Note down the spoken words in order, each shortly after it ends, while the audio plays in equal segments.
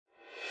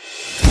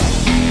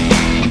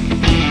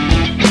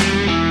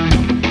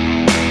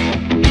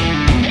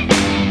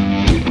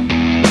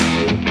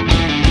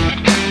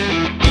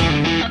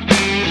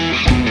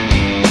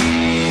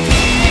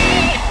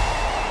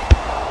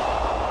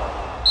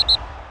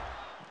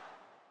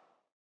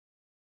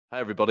Hi,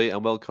 everybody,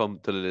 and welcome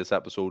to the latest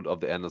episode of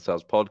the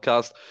NSL's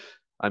podcast.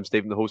 I'm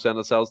Stephen, the host of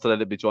NSL's. Today,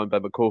 to be joined by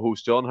my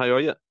co-host John. How are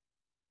you?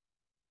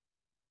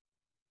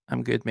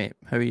 I'm good, mate.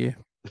 How are you?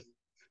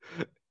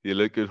 You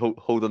look good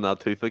holding that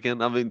tooth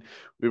again. I mean,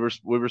 we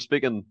were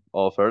speaking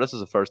off air. This is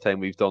the first time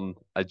we've done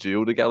a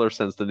duo together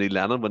since the Neil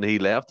Lennon when he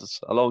left. It's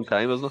a long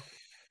time, isn't it?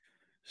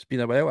 It's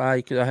been a while.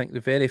 I think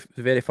the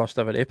very first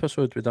ever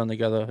episode we done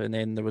together, and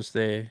then there was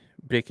the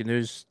breaking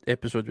news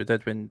episode we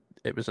did when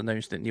it was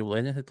announced that Neil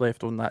Lennon had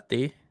left on that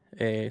day.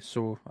 That's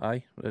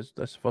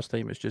the first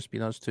time it's just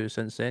been us two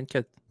since then,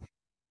 kid.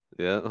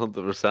 Yeah,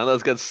 100%.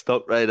 Let's get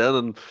stuck right in.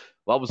 And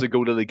what was the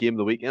goal of the game of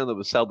the weekend? It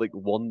was Celtic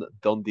 1,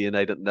 Dundee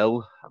United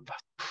nil.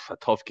 A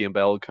tough game by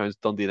all accounts.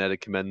 Dundee United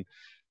came in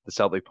the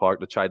Celtic Park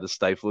to try to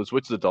stifle us,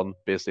 which they done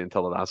basically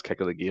until the last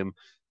kick of the game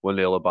when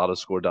Leila Abada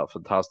scored that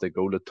fantastic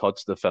goal. The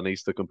touch, the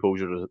finish, the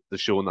composure, the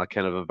show in that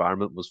kind of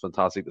environment was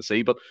fantastic to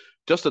see. But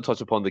just to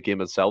touch upon the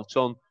game itself,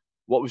 John,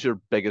 what was your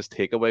biggest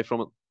takeaway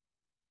from it?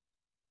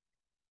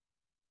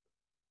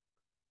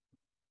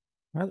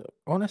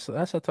 Honestly,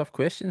 that's a tough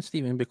question,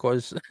 Stephen,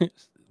 because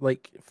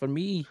like for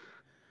me,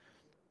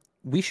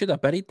 we should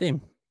have buried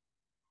them.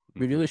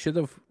 We Hmm. really should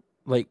have.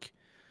 Like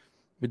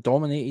we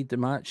dominated the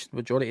match,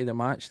 majority of the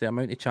match. The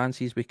amount of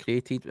chances we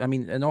created. I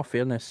mean, in all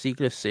fairness,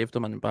 Seagrass saved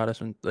them an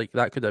embarrassment. Like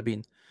that could have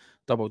been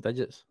double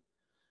digits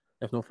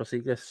if not for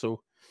Seagrass.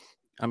 So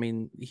I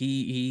mean,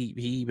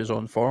 he was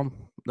on form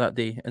that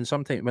day, and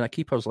sometimes when a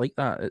keeper's like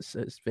that, it's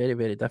very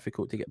very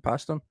difficult to get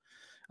past them.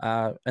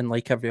 And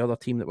like every other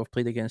team that we've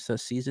played against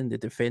this season, they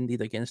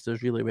defended against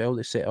us really well.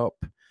 They set up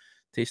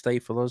to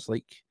stifle us,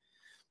 like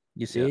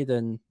you Yeah. said,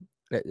 and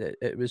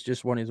it was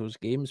just one of those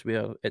games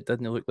where it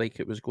didn't look like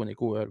it was going to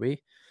go our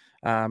way.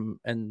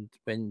 And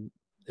when,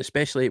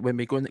 especially when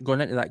we going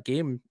into that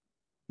game,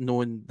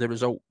 knowing the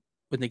result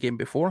in the game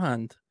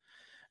beforehand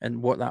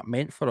and what that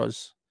meant for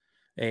us,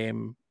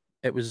 um,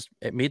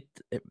 it made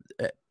it,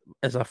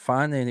 as a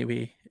fan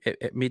anyway.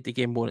 It made the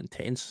game more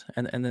intense,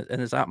 and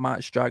as that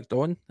match dragged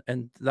on,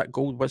 and that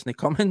goal wasn't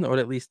coming, or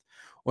at least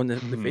on the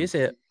face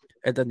of it,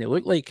 it didn't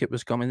look like it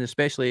was coming.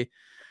 Especially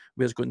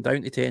we was going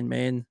down to 10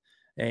 men,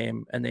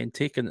 and then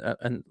taking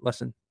and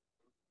listen,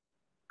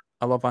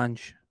 I love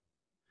Ange,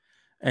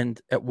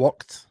 and it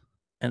worked,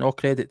 and all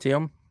credit to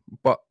him.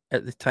 But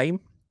at the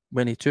time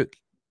when he took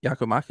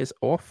Giacomakis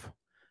off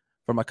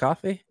for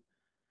McCarthy,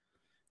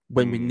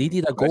 when we Mm.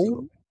 needed a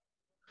goal,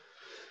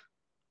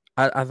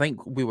 I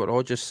think we were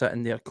all just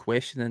sitting there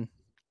questioning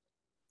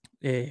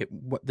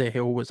what the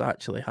hell was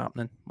actually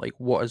happening, like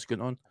what is going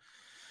on.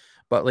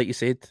 But like you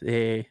said,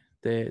 the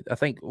I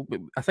think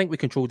we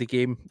controlled the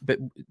game. But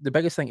the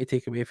biggest thing to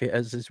take away from it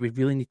is we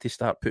really need to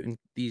start putting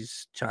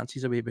these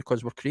chances away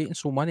because we're creating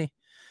so many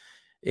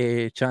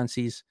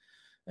chances,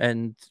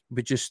 and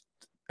we just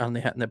aren't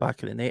hitting the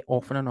back of the net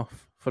often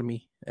enough for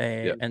me.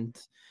 Yeah. And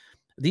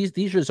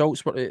these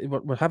results,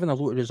 we're having a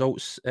lot of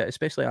results,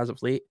 especially as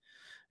of late,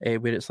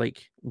 where it's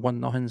like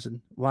 1-0s and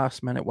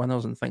last minute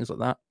winners and things like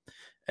that.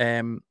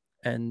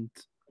 And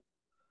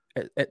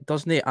it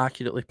doesn't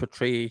accurately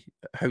portray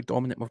how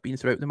dominant we've been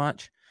throughout the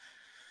match.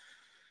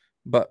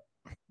 But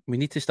we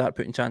need to start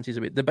putting chances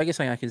away. The biggest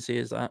thing I can say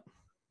is that.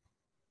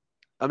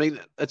 I mean,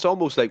 it's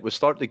almost like we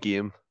start the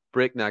game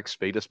breakneck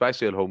speed,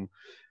 especially at home.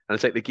 And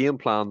it's like the game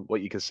plan,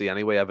 what you can see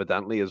anyway,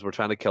 evidently, is we're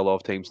trying to kill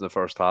off teams in the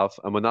first half.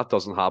 And when that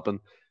doesn't happen,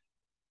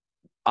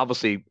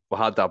 obviously we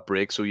had that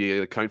break, so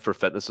you account for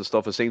fitness and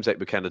stuff. It seems like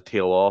we kind of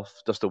tail off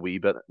just a wee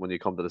bit when you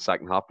come to the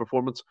second half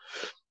performance.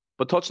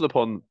 But touching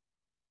upon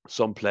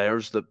some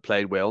players that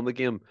played well in the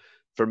game,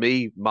 for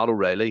me, Matt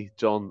O'Reilly,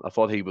 John, I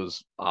thought he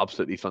was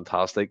absolutely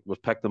fantastic.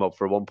 We've picked him up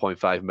for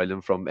 1.5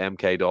 million from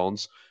MK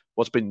Dons.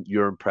 What's been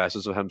your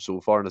impressions of him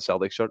so far in the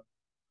Celtic shirt?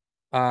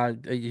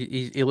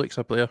 He looks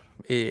a player.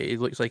 He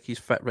looks like he's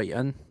fit right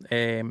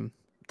in.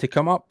 To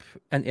come up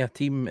into a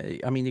team,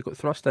 I mean, he got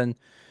thrust in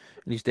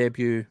his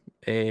debut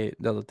the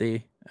other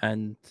day,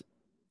 and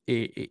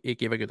he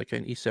gave a good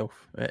account of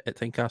himself at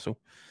Tynecastle.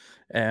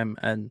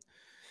 And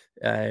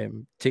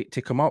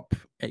to come up,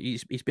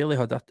 he's barely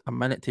had a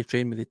minute to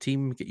train with the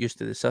team, get used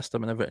to the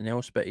system and everything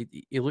else. But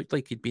he looked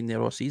like he'd been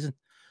there all season,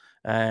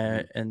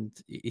 Mm-hmm. and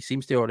he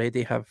seems to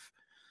already have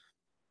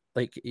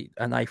like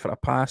an eye for a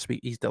pass.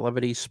 His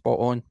delivery is spot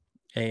on,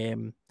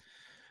 um,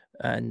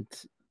 and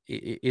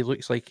he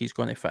looks like he's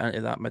going to fit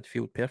into that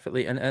midfield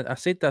perfectly. And I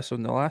said this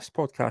on the last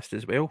podcast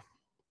as well,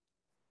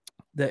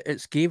 that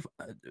it's gave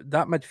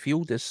that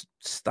midfield is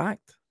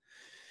stacked.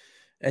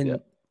 Yeah.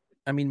 And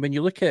I mean, when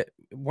you look at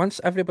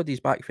once everybody's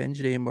back for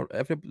injury and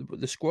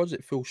the squad's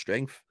at full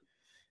strength,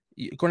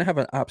 you're going to have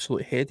an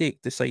absolute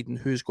headache deciding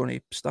who's going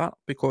to start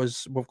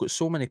because we've got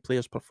so many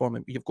players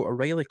performing. You've got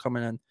O'Reilly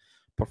coming in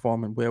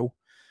performing well.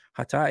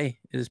 Hatati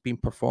has been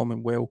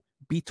performing well.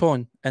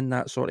 Beaton in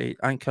that sort of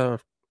anchor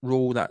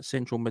role, that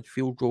central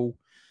midfield role,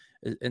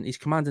 and he's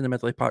commanding the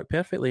middle of the park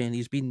perfectly. And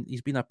he's been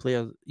a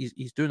player.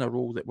 He's doing a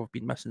role that we've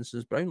been missing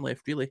since Brown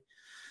left, really,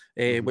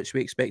 Mm-hmm. which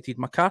we expected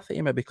McCarthy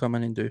to maybe come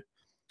in and do.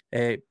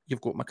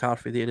 You've got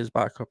McCarthy there as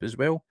backup as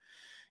well.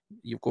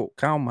 You've got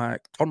Kalmak,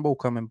 Turnbull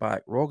coming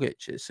back,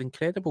 Rogic. It's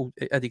incredible.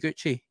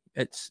 Adiguchi,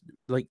 It's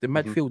like the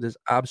midfield is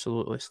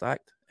absolutely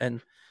stacked,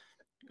 and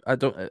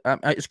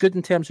it's good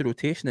in terms of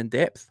rotation and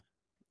depth,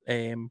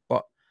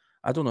 but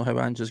I don't know how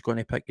Ange's going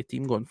to pick the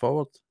team going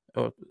forward.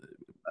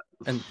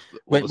 And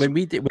when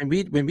we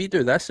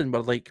do this, and we're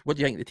like, what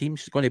do you think the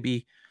team's going to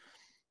be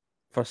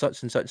for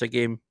such and such a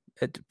game?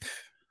 You'd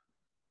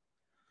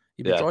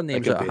be drawing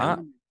names out of a hat.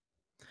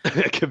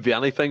 It could be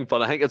anything,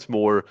 but I think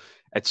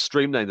it's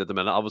streamlined at the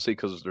minute, obviously,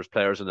 because there's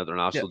players in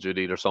international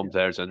duty, there's some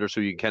players in there,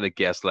 so you can kind of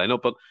guess the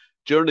lineup. But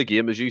during the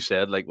game, as you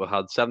said, like we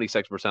had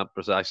 76%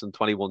 possession,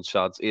 21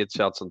 shots, 8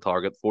 shots on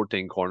target,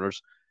 14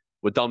 corners.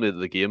 We dominated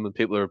the game, and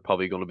people are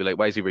probably going to be like,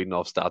 why is he reading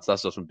off stats?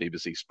 That's just from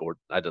BBC Sport.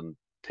 I didn't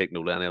take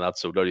note of any of that,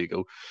 so there you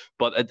go.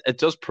 But it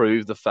does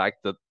prove the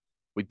fact that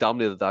we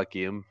dominated that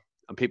game,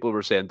 and people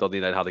were saying Dundee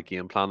United had a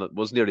game plan that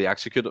was nearly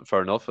executed,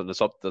 fair enough, and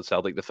it's up to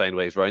Celtic to find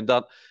ways around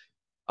that.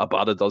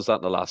 Abada does that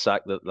in the last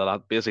sack,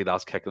 basically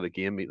last kick of the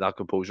game. That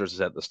composure is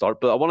at the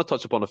start. But I want to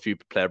touch upon a few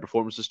player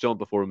performances, John,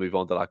 before we move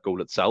on to that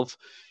goal itself.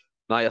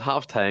 Now, at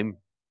half-time,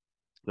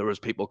 there was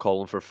people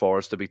calling for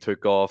Forrest to be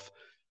took off,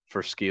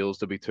 for Scales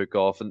to be took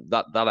off, and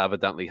that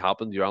evidently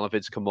happened.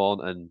 Juranovic come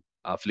on and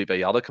Felipe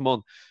Ayala come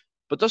on.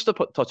 But just to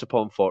touch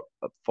upon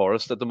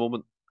Forrest at the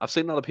moment, I've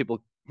seen a lot of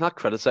people not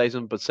criticise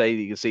him, but say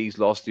you can see he's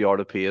lost the art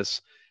of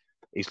pace.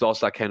 He's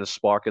lost that kind of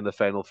spark in the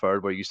final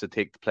third where he used to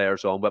take the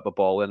players on, whip a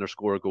ball in, or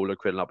score a goal, or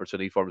create an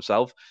opportunity for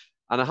himself.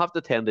 And I have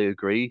to tend to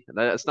agree.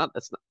 It's not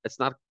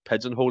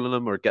pigeonholing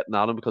him or getting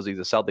at him because he's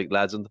a Celtic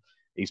legend.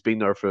 He's been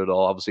there for it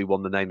all. Obviously,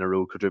 won the 9 in a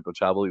row quadruple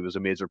treble. He was a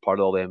major part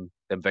of all them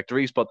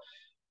victories. But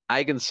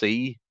I can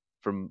see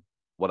from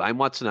what I'm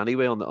watching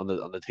anyway on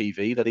the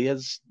TV that he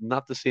is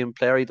not the same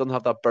player. He doesn't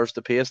have that burst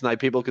of pace. Now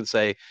people can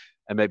say,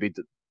 and maybe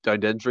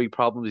down to injury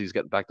problems, he's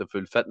getting back to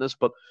full fitness.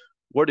 But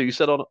where do you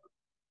sit on it?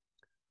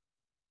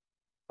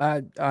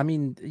 I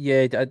mean,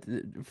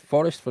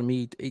 Forrest for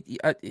me.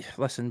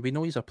 Listen, we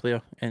know he's a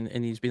player,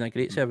 and he's been a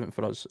great servant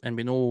for us, and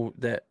we know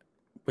that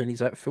when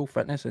he's at full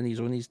fitness and he's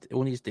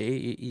on his day,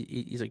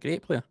 he's a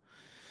great player,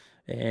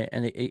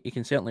 and he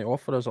can certainly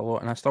offer us a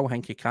lot. And I still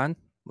think he can.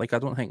 Like, I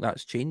don't think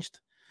that's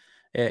changed.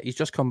 He's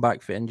just come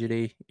back for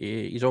injury.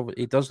 He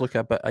does look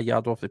a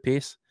yard off the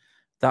pace.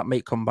 That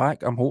might come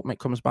back. I'm hoping it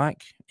comes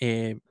back.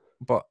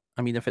 But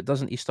I mean, if it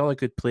doesn't, he's still a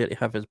good player to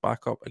have as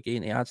backup.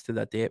 Again, he adds to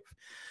that depth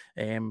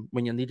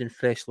when you're needing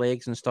fresh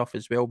legs and stuff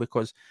as well.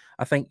 Because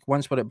I think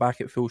once we're back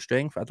at full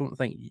strength, I don't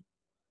think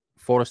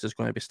Forrest is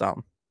going to be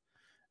starting.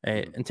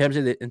 In terms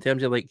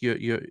of like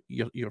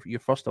your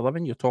first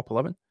 11, your top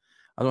 11,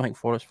 I don't think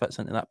Forrest fits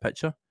into that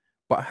picture.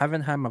 But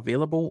having him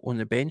available on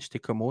the bench to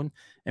come on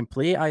and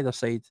play either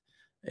side,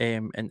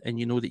 and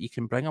you know that you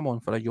can bring him on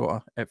for a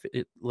Jota if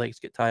legs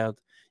get tired,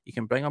 you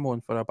can bring him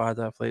on for a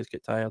Bada if legs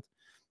get tired.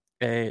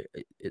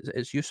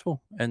 It's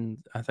useful, and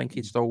I think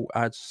it still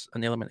adds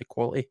an element of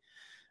quality.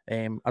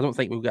 I don't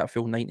think we'll get a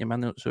full 90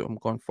 minutes of him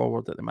going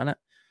forward at the minute,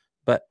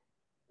 but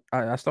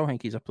I still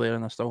think he's a player,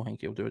 and I still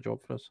think he'll do a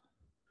job for us.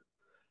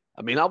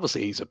 I mean,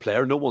 obviously he's a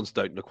player. No one's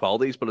doubting the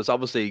qualities, but it's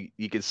obviously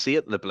you can see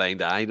it in the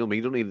blind eye. I mean,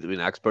 you don't need to be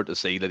an expert to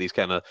see that he's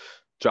kind of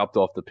dropped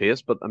off the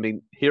pace. But I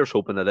mean, here's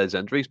hoping it is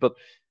injuries. But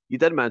you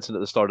did mention at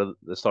the start of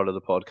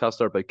the podcast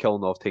there about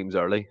killing off teams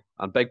early,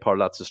 and big part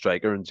of that's the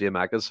striker and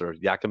Giamakis or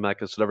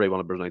Yakimakis, whatever you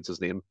want to pronounce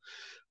his name.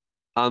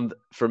 And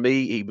for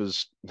me, he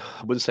was,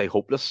 I wouldn't say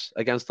hopeless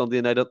against Dundee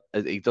United.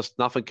 He just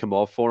nothing came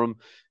off for him.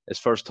 His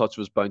first touch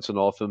was bouncing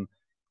off him.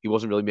 He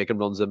wasn't really making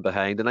runs in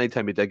behind. And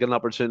anytime he did get an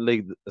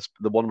opportunity,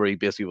 the one where he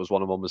basically was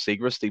one-on-one with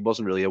Siegrist, he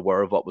wasn't really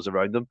aware of what was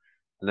around him.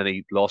 And then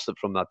he lost it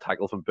from that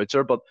tackle from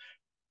Butcher. But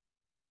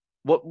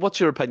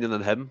what's your opinion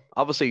on him?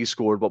 Obviously, he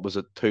scored,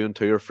 2-2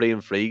 or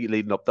 3-3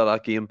 leading up to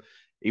that game.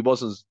 He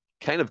wasn't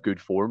kind of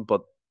good form,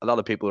 but a lot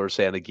of people are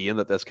saying again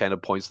that this kind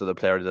of points to the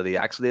player that he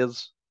actually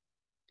is.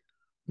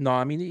 No,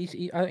 I mean,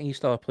 I think he's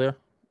still a player.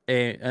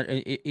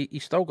 And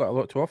he's still got a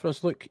lot to offer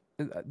us. Look,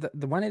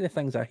 the one of the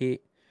things I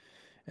hate,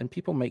 and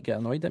people might get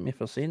annoyed at me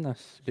for saying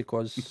this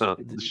because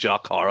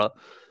shock horror.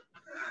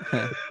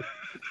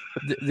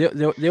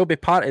 they'll be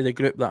part of the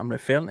group that I'm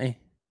referring to,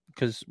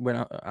 because when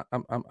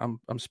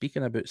I'm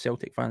speaking about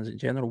Celtic fans in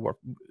general,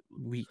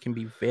 we can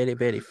be very,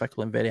 very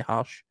fickle and very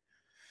harsh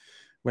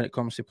when it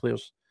comes to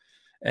players,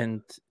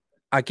 and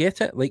I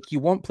get it. Like, you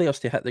want players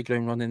to hit the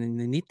ground running, and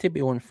they need to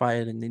be on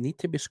fire, and they need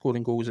to be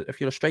scoring goals. If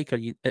you're a striker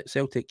at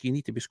Celtic, you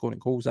need to be scoring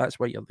goals. That's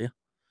why you're there.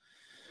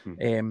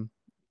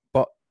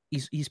 But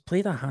he's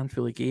played a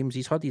handful of games.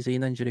 He's had his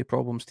own injury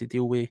problems to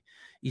deal with.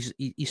 He's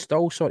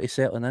still sort of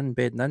settling in,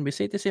 bedding in. We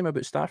said the same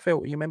about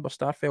Starfelt. You remember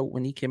Starfelt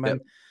when he came in?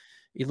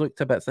 He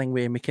looked a bit thing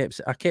with him.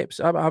 I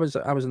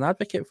was an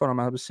advocate for him.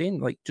 I was saying,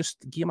 like,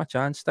 just give him a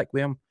chance, stick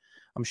with him.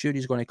 I'm sure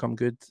he's going to come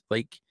good.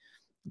 Like,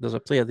 there's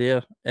a player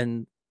there,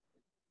 and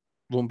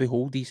lo and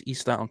behold, he's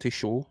starting to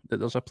show that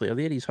there's a player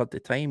there. He's had the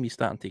time. He's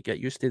starting to get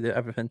used to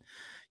everything.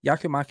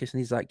 Yakimakis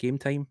needs that game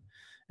time,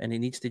 and he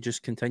needs to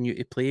just continue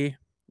to play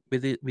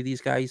with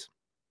these guys.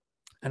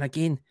 And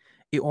again,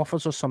 it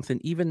offers us something,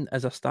 even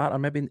as a starter.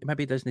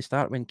 Maybe it doesn't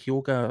start when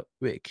Kyoga.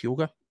 Where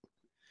do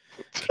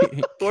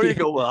you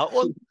go with that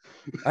one?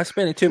 I'm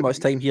spending too much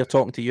time here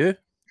talking to you.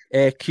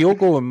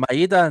 Kyogo and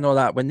Maeda and all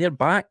that, when they're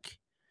back,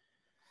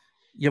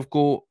 you've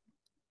got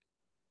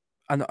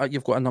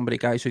a number of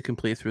guys who can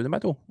play through the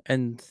middle.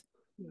 And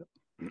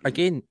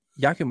again,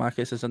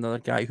 Yakumakis is another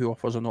guy who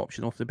offers an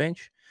option off the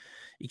bench.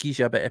 He gives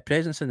you a bit of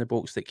presence in the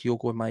box that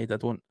Kyogo and Maeda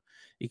don't.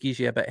 He gives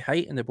you a bit of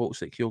height in the box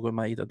that Kyogo and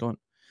Maeda don't.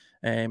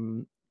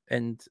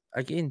 And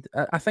again,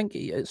 I think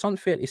it's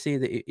unfair to say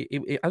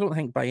that I don't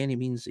think by any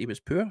means he was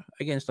poor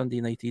against Dundee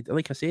United.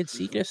 Like I said,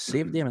 Seagrass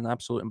saved him an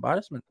absolute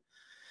embarrassment.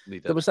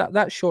 There was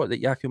that shot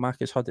that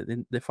Yakumakis had at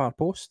the far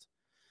post,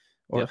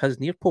 or his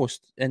near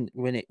post, and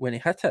when he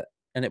hit it,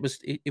 and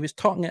he was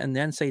tucking it in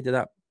the inside of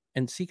that,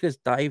 and Seagrass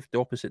dived the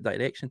opposite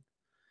direction,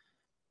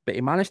 but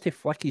he managed to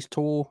flick his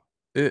toe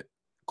out,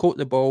 caught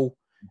the ball,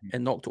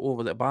 and knocked it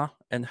over the bar.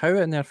 And how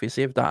on earth he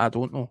saved that, I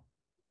don't know.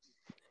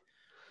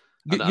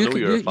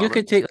 You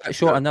could take that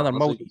shot another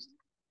million.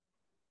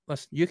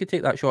 Listen, you could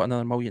take that shot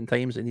another million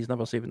times, and he's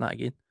never saving that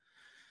again.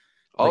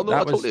 Oh no,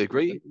 I totally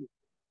agree.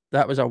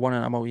 That was a 1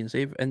 in a million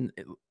save, and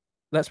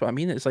that's what I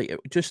mean. It's like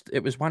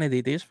it was one of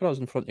the days for us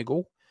in front of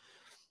goal,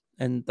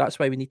 and that's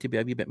why we need to be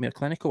a wee bit more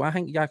clinical. I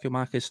think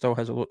Yakumakis still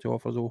has a lot to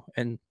offer though,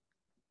 and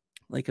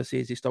like I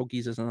say, he still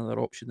gives us another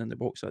option in the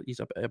box. He's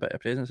a bit of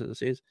presence, as I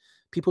say.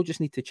 People just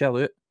need to chill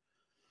out.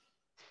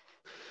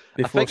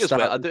 I think as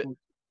well.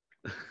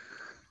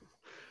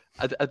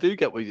 I do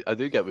get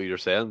what you're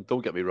saying.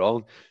 Don't get me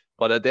wrong,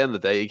 but at the end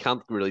of the day, you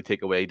can't really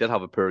take away. He did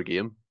have a poor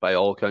game by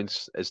all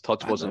accounts. His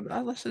touch wasn't.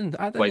 I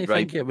didn't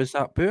think it was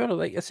that poor.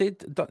 Like I said,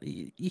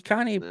 you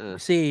can't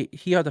say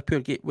he had a poor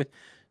game.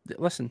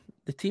 Listen,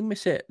 the team we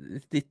set,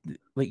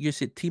 like you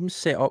said, teams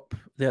set up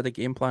their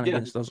game plan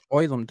against us. All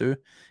of them do,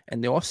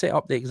 and they all set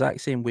up the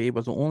exact same way.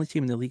 We're the only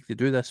team in the league to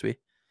do this way,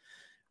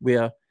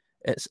 where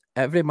it's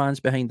every man's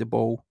behind the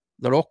ball.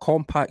 They're all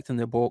compact in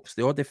the box.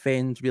 They all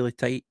defend really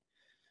tight,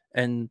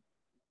 and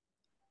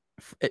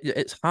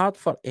it's hard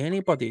for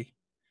anybody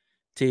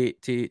to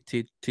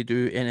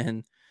do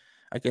anything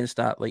against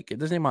that. Like, it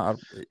doesn't matter.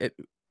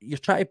 You're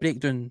trying to break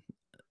down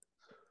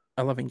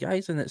 11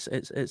 guys, and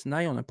it's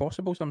nigh on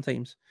impossible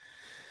sometimes.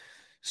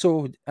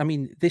 So, I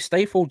mean, they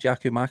stifled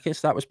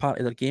Yakumakis. That was part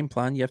of their game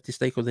plan. You have to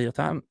stifle the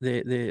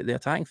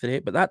attacking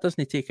threat, but that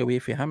doesn't take away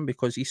from him,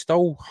 because he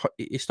still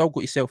got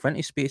himself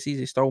into spaces.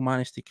 He still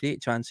managed to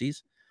create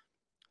chances.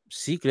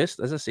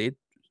 Seagrass, as I said,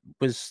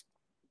 was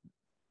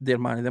their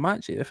man of the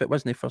match. If it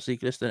wasn't for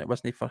Seagrass, and it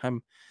wasn't for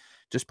him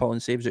just pulling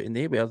saves out of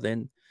nowhere,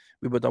 then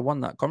we would have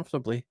won that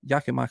comfortably.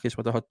 Yakumakis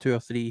would have had 2 or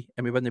 3,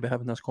 and we wouldn't be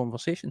having this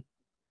conversation.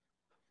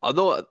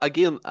 Although,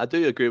 again, I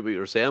do agree with what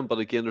you're saying, but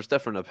again, there's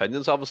different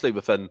opinions, obviously,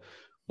 within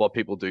what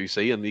people do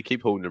see, and you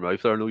keep holding your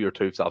mouth there. I know your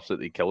truth's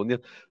absolutely killing you,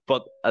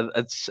 but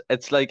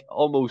it's like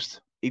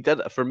almost, he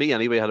did, for me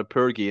anyway, had a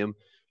poor game,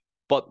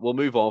 but we'll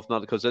move on from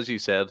that, because as you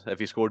said, if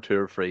he scored 2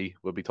 or 3,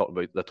 we'll be talking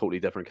about a totally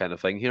different kind of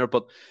thing here.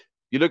 But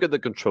you look at the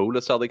control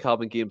that Celtic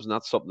have in games, and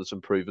that's something that's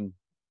improving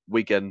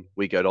week in,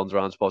 week out under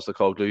Ange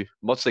Postecoglou,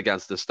 much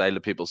against the style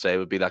that people say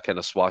would be that kind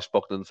of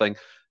swashbuckling thing.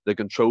 The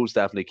controls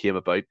definitely came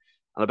about.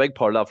 And a big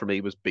part of that for me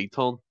was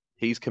Beaton.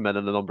 He's come in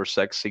the number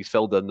 6. He's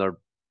filled in there,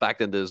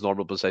 back into his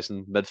normal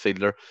position,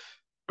 midfielder,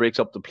 breaks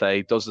up the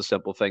play, does the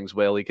simple things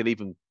well. He can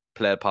even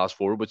play a pass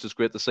forward, which is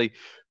great to see.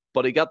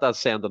 But he got that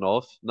sending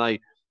off. Now,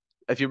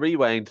 if you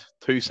rewind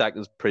 2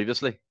 seconds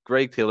previously,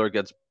 Greg Taylor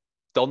gets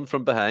done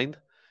from behind,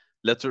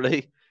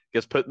 literally,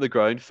 gets put in the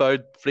ground,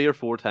 fouled 3 or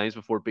 4 times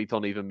before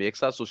Beaton even makes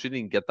that. So shouldn't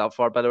even get that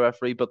far by the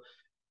referee. But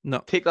no,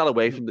 take that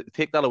away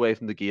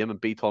from the game, and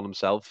Beaton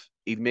himself,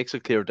 he makes a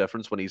clear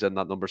difference when he's in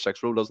that number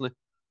 6 role, doesn't he?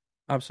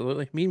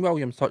 Absolutely. Me and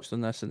Williams touched on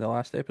this in the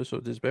last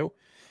episode as well.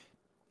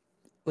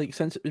 Like,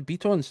 since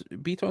Beaton's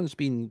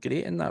been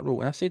great in that role,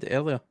 and I said it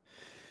earlier.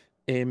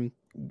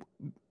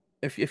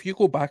 If you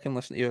go back and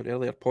listen to your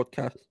earlier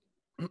podcast,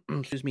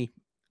 excuse me,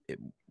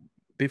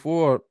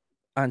 before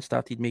Anne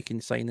started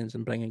making signings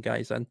and bringing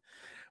guys in,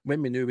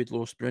 when we knew we'd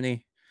lost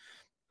Bruni,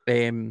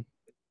 we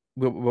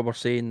were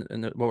saying,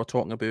 and we were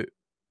talking about,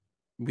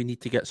 we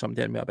need to get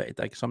somebody in with a bit of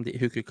dig, somebody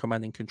who could come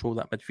in and control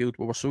that midfield.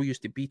 We were so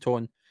used to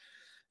Beaton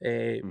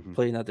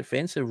playing a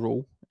defensive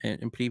role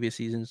in previous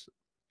seasons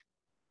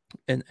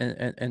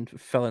and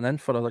filling in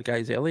for other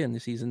guys early in the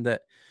season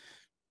that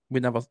we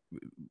never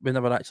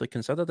actually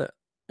considered it.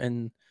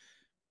 And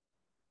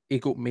he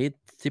got made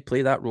to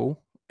play that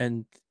role,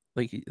 and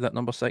like that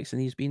number 6,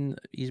 and he's been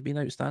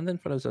outstanding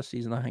for us this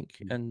season, I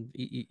think. And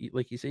he,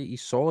 like you say,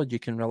 he's solid. You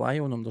can rely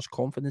on him. There's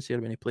confidence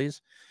here when he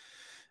plays,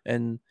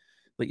 and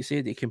like you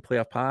said, he can play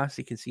a pass.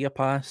 He can see a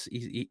pass.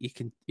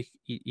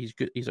 He's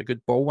good. He's a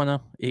good ball winner.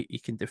 He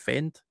can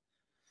defend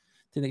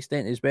to an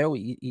extent as well.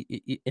 And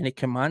he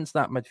commands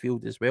that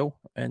midfield as well.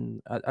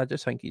 And I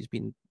just think he's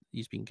been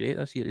great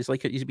this year. It's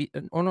like he's been,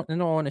 in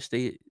all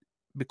honesty,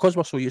 because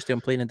we're so used to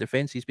him playing in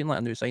defence, he's been like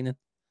a new signing.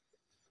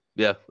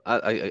 Yeah,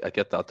 I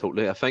get that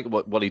totally. I think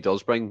what he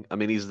does bring, I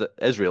mean, he's the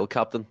Israel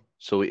captain,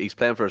 so he's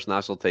playing for his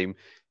national team.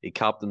 He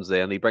captains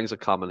there, and he brings a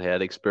common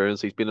head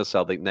experience. He's been at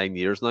Celtic 9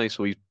 years now,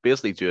 so he's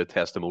basically due a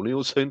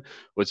testimonial soon,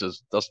 which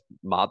is just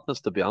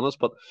madness, to be honest.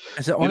 But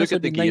is it honestly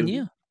been 9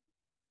 years?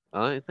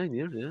 9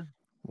 years, yeah.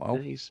 Wow.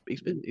 Yeah,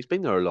 he's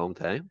been there a long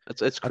time.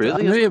 It's I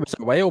crazy, knew isn't it it? was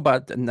a while,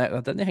 but I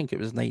didn't think it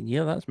was 9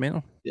 years. That's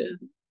mental. Yeah,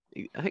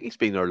 I think he's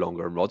been there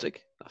longer than Roddick.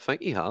 I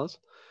think he has.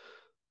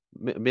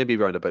 Maybe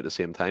around about the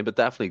same time, but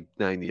definitely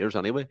 9 years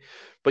anyway.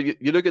 But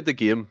you look at the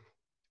game,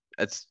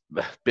 it's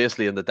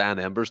basically in the Dan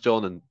Embers,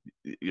 John, and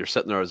you're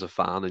sitting there as a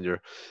fan, and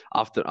you're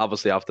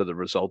obviously after the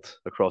result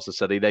across the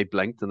city, they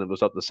blinked, and it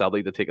was up to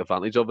Celtic to take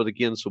advantage of it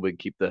again, so we can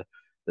keep the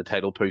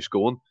title push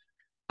going.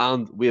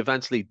 And we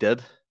eventually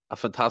did. A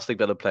fantastic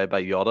bit of play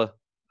by Yoda,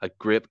 a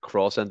great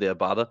cross into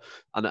Abada.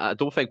 And I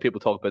don't think people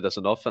talk about this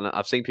enough. And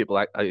I've seen people,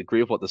 I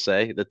agree with what they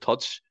say. The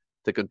touch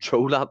to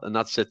control that in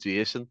that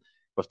situation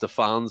with the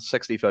fans,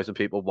 60,000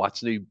 people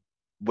watching you,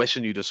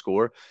 wishing you to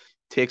score,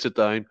 takes it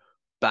down,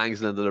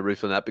 bangs it into the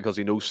roof of the net because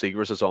he knows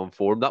Seagrass is on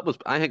form.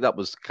 I think that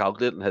was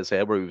calculated in his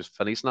head where he was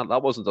finishing that.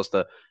 That wasn't just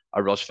a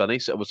rush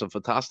finish. It was a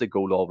fantastic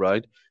goal all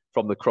round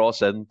from the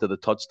cross in to the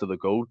touch to the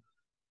goal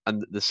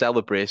and the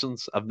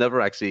celebrations. I've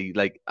never actually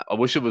like. I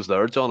wish it was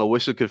there, John. I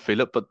wish I could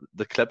feel it. But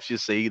the clips you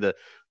see, the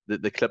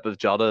clip of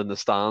Jota in the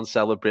stands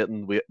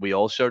celebrating, we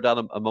all shared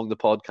that among the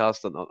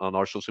podcast and on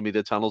our social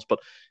media channels. But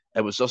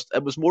it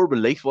was more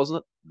relief,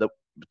 wasn't it?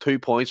 The 2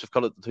 points. We've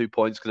cut it to 2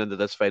 points going into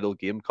this final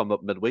game coming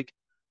up midweek.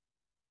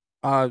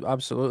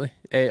 Absolutely.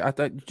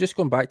 Just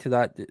going back to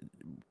that,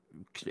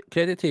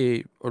 credit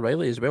to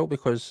O'Reilly as well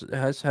because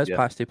his Yeah.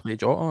 pass to play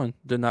Jota on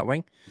doing that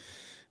wing,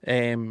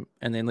 and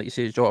then like you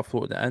say, Jota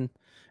floated it in,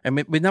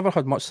 and we never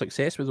had much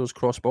success with those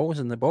cross balls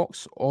in the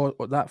box or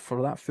that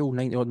for that full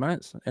 90 odd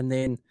minutes, and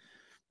then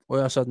all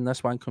of a sudden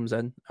this one comes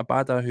in,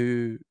 Abada,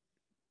 who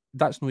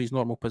that's not his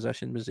normal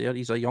position, was there.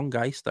 He's a young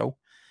guy still,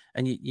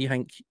 and you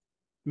think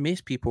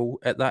most people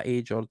at that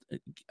age or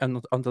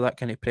under that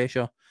kind of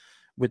pressure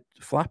would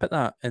flap at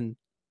that and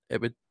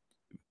it would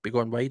be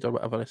going wide or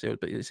whatever I say.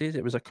 But it says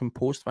it was a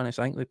composed finish.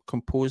 I think like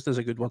composed is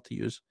a good word to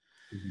use.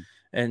 Mm-hmm.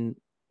 And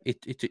he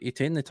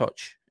taken the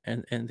touch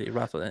and he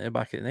rattled it in the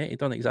back of the net. He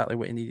done exactly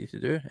what he needed to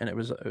do, and it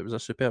was a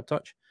superb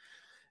touch.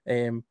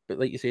 But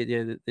like you said,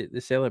 yeah,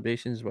 the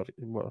celebrations were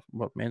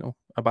mental.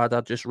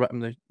 Abada just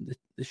ripping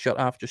the shirt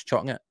off, just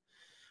chucking it,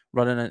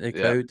 running into the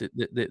Yeah. crowd.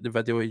 The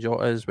video of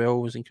Jota as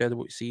well was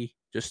incredible to see.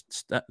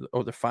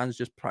 Or the fans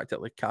just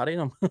practically carrying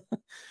him,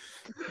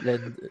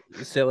 then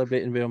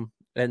celebrating with him.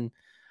 And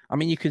I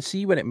mean, you could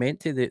see what it meant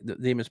to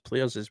them as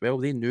players as well.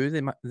 They knew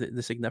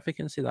the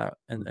significance of that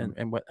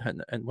and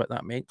what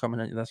that meant coming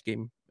into this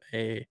game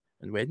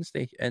on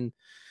Wednesday. And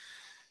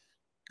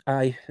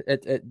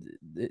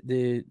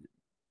the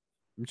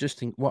just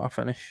think what a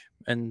finish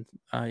and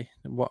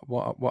what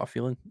a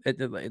feeling.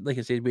 Like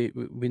I said,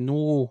 we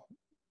know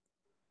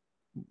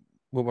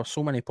we were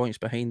so many points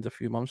behind a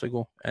few months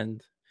ago,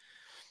 and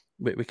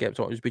we kept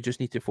talking. We just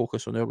need to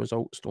focus on our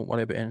results. Don't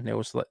worry about anything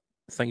else. Let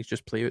things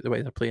just play out the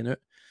way they're playing out.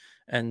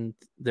 And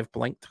they've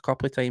blinked a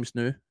couple of times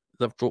now.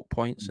 They've dropped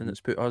points, and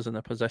it's put us in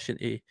a position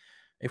to,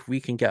 if we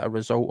can get a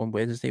result on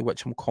Wednesday,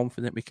 which I'm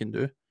confident we can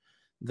do,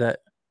 that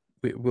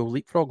we'll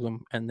leapfrog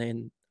them. And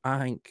then I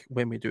think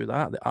when we do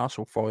that, the arse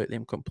will fall at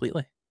them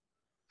completely.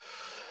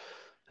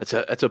 It's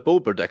a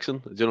bold prediction.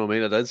 Do you know what I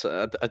mean? It is.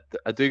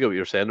 I do get what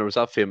you're saying. There was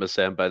that famous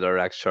saying by their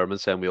ex-chairman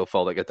saying we'll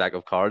fall like a deck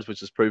of cards,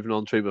 which is proven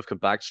untrue. We've come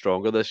back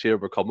stronger this year.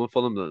 We're coming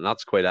for them, and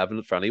that's quite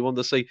evident for anyone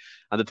to see.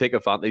 And to take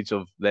advantage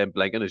of them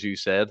blinking, as you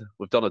said,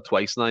 we've done it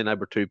twice now. Now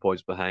we're 2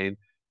 points behind.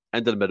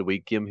 Into the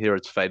midweek game here,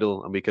 it's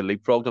vital, and we can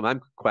leapfrog them.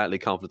 I'm quietly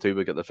confident too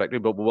we get the victory,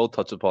 but we will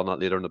touch upon that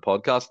later in the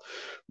podcast.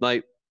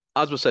 Now,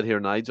 as we said here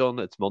now, John,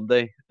 it's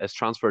Monday. It's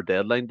transfer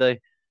deadline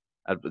day.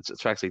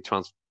 It's actually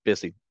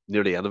basically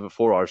near the end of it,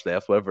 4 hours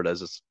left, whatever it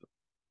is. It's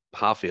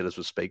 8:30 as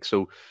we speak.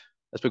 So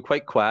it's been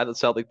quite quiet at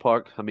Celtic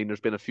Park. I mean, there's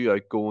been a few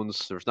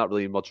outgoings. There's not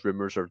really much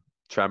rumours or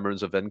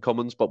tremors of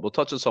incomings, but we'll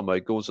touch on some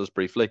outgoings just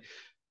briefly.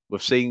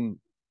 We've seen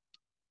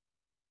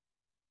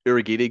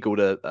Urigidi go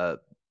to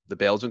the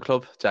Belgian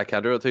club, Jack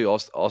Hendry, to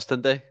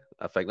Ostende.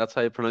 I think that's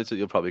how you pronounce it.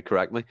 You'll probably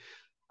correct me.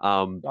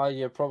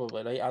 You're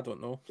probably right. I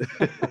don't know.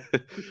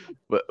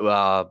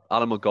 But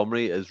Adam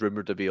Montgomery is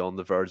rumoured to be on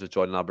the verge of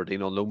joining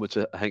Aberdeen on loan, which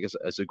I think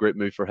is a great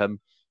move for him.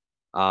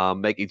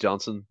 Mikey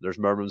Johnson, there's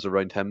murmurs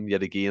around him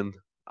yet again.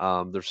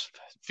 There's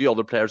a few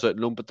other players out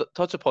in loan, but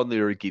touch upon the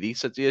Urigidi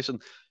situation.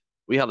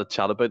 We had a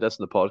chat about this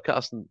in the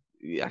podcast, and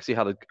you actually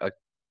had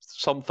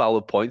some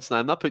valid points. Now,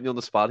 I'm not putting you on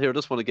the spot here. I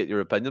just want to get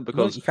your opinion No,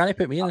 because you can't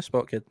put me in the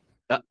spot, kid.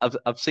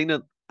 I've seen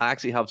it. I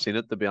actually have seen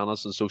it, to be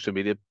honest, on social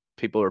media.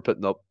 People are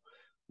putting up,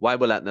 why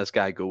we're letting this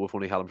guy go? We've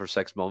only had him for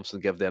 6 months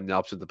and give them the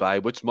option to buy,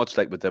 which much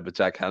like we did with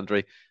Jack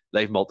Hendry,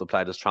 they've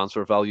multiplied his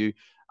transfer value.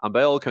 And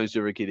by all accounts,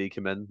 Urigidi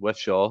came in with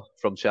Shaw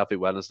from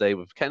Sheffield Wednesday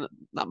with kind of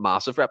not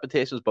massive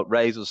reputations, but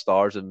rising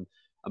stars in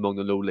among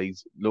the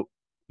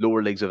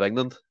lower leagues of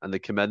England. And they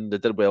came in, they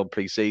did well in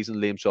pre-season.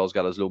 Liam Shaw's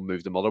got his loan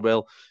moved to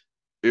Motherwell.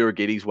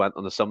 Urigidi's went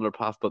on a similar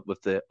path, but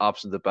with the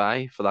option to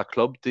buy for that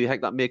club. Do you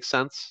think that makes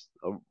sense?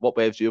 Or what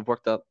waves you have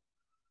worked at?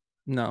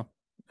 No,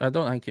 I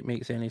don't think it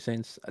makes any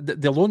sense.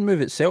 The loan move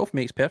itself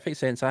makes perfect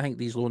sense. I think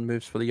these loan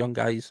moves for the young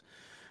guys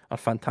are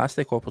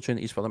fantastic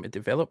opportunities for them to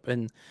develop.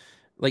 And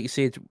like you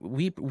said,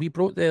 we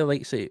brought the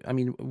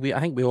I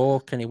think we all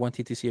kind of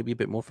wanted to see a wee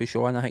bit more for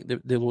Shaw, and I think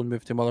the loan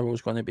move to Motherwell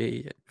was going to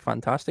be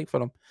fantastic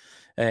for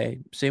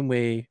him. Same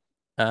way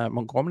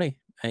Montgomery.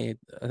 I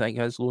think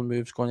his loan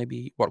move is going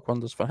to work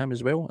wonders for him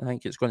as well. I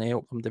think it's going to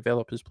help him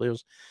develop his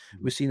players.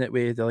 Mhm. We've seen it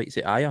with the likes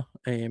of Aya.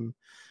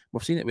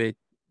 We've seen it with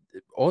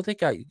all the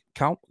guys,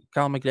 Cal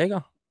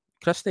McGregor,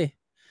 Christie.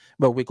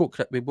 Well, we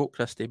bought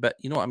Christie, but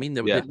you know what I mean.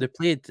 They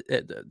played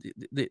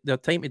their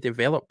time to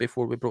develop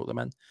before we brought them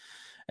in.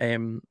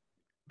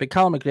 But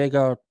Cal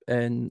McGregor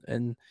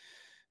and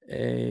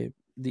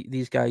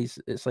these guys,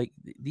 it's like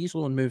these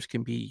loan moves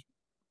can be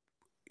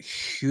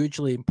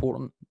hugely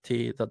important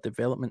to their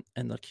development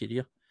in their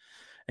career.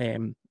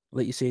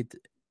 Like you said,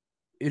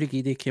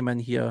 Urigide came in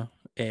here.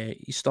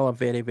 He's still a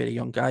very, very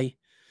young guy.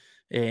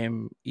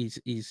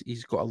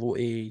 He's got a lot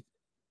of.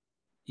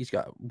 He's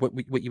got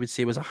what you would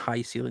say was a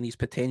high ceiling. His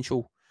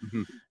potential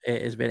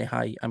is very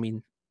high. I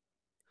mean,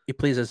 he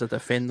plays as a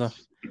defender.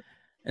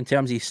 In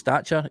terms of his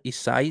stature, his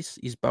size,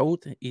 his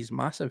build, he's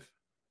massive.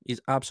 He's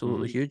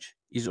absolutely huge.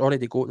 He's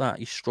already got that.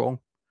 He's strong.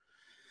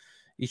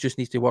 He just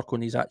needs to work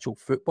on his actual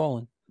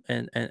footballing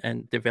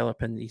and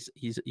developing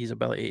his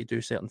ability to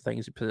do certain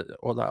things,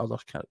 all that other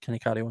kind of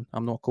carry on.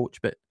 I'm not a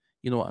coach, but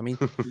you know what I mean.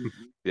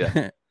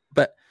 Yeah.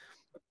 But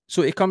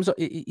so he comes up.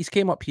 He's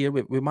came up here.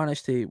 We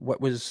managed to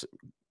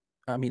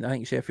I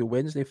think Sheffield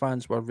Wednesday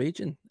fans were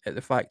raging at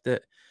the fact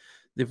that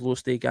they've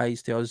lost their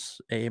guys to us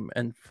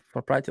and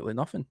for practically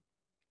nothing.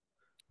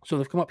 So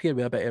they've come up here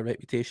with a bit of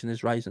reputation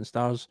as rising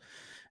stars,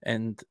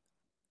 and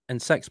in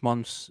 6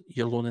 months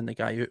you're loaning the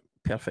guy out.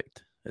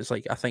 Perfect. It's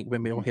like, I think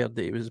when we all heard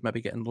that he was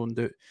maybe getting loaned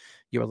out,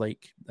 you were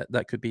like,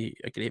 that could be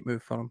a great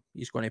move for him.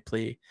 He's going to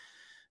play,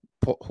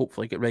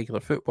 hopefully get regular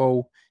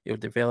football. He'll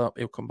develop.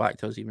 He'll come back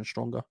to us even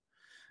stronger.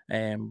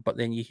 But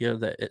then you hear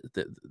that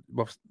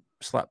we've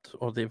slapped,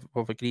 or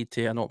we've agreed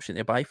to an option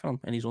to buy for him,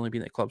 and he's only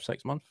been at the club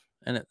 6 months.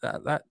 And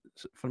that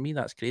for me,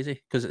 that's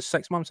crazy, because it's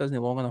 6 months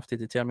isn't long enough to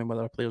determine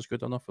whether a player's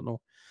good enough or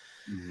no.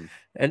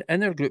 And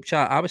in our group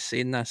chat, I was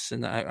saying this,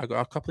 and I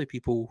got a couple of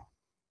people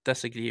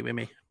disagree with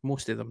me.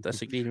 Most of them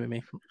disagree with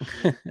me.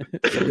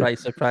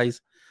 Surprise,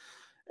 surprise.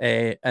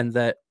 And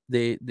that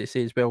they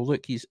says, well,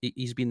 look, he's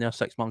been there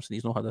 6 months and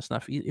he's not had a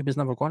sniff. He was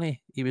never going to.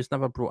 He was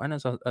never brought in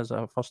as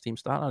a first team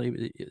starter.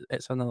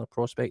 It's another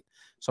prospect,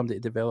 somebody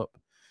to develop.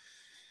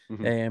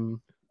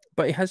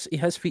 But he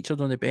has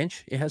featured on the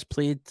bench. He has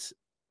played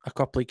a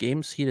couple of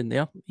games here and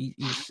there.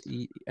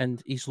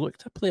 He's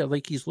looked a player,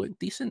 like he's looked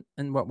decent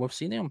in what we've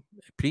seen him.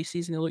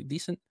 Pre-season, he looked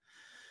decent.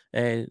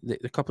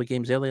 The couple of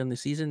games earlier in the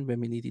season when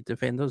we needed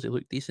defenders, he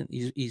looked decent.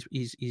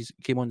 He's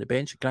came on the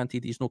bench.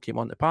 Granted, he's not came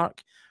on the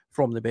park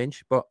from the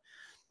bench, but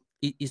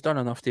he's done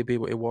enough to be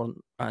able to warrant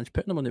Ange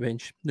putting him on the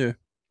bench. No,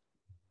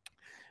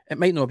 it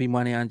might not have been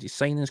one of Ange's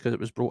signings because it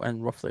was brought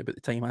in roughly about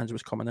the time Ange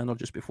was coming in or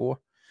just before.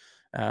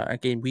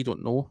 Again, we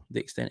don't know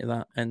the extent of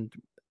that. And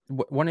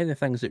one of the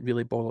things that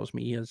really bothers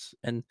me is,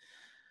 and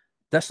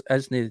this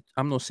isn't,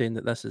 I'm not saying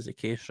that this is the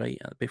case,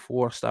 right?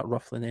 Before I start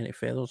ruffling any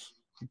feathers,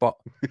 but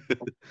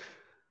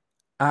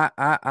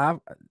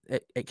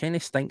it kind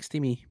of stinks to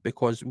me,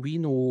 because we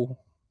know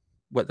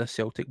what the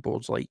Celtic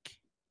board's like,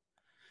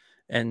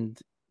 and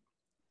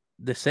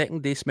the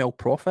second they smell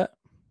profit,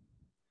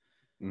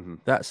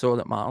 that's all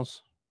that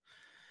matters.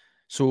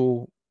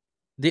 So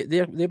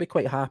they'll be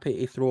quite happy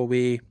to throw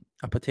away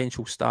a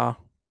potential star,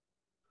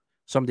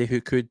 somebody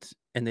who could,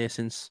 in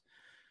essence,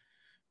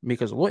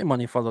 make us a lot of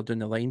money further down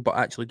the line, but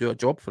actually do a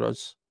job for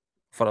us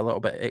for a little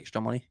bit of extra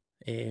money,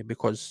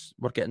 because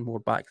we're getting more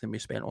back than we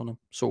spent on them.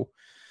 So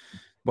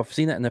we've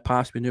seen it in the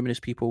past with numerous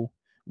people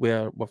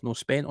where we've not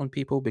spent on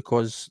people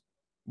because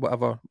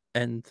whatever,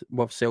 and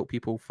we've sold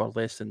people for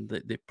less than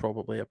they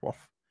probably are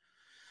worth,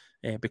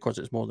 because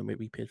it's more than what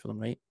we paid for them,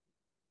 right?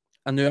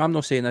 And now I'm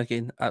not saying,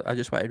 again, I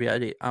just want to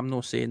reiterate, I'm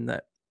not saying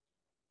that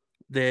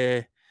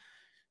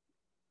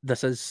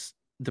this is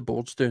the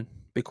board's doing,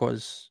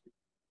 because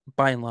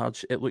by and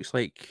large it looks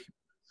like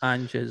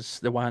Ange is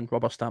the one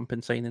rubber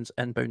stamping signings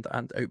inbound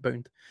and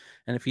outbound,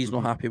 and if he's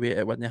not happy with it,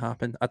 it wouldn't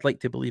happen. I'd like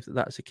to believe that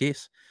that's the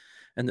case,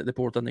 and that the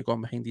board didn't go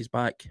behind his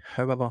back.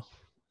 However,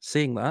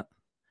 saying that,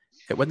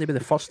 it wouldn't be the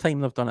first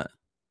time they've done it.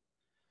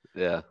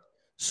 Yeah.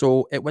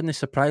 So it wouldn't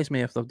surprise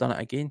me if they've done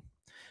it again.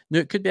 Now,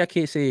 it could be a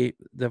case of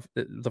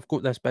they've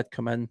got this bid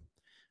come in,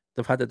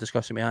 they've had a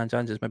discussion with Ange.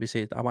 Ange has maybe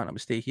said, I want him to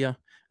stay here. And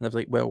they're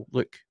like, well,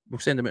 look, we'll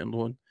send him out on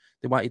loan.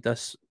 They wanted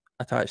this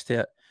attached to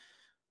it,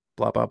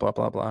 blah, blah, blah,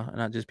 blah, blah.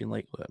 And I've just been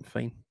like, look, I'm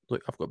fine.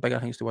 Look, I've got bigger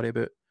things to worry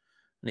about.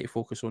 I need to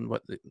focus on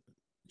do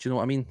you know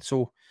what I mean?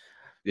 So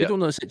we don't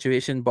know the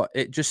situation, but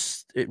it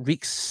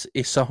reeks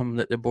of something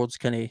that the board's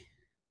kind of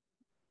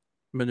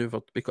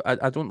manoeuvred, because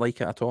I don't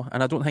like it at all,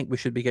 and I don't think we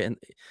should be getting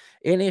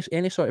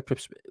any sort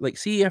of, like,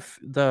 see if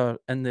they're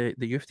in the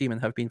youth team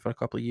and have been for a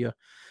couple of years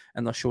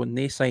and they're showing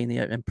no sign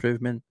of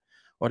improvement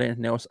or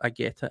anything else, I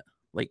get it,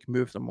 like,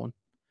 move them on.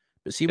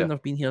 But see, when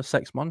they've been here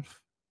 6 months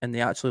and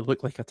they actually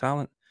look like a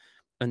talent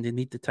and they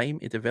need the time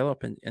to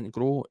develop and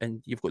grow,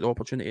 and you've got the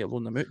opportunity to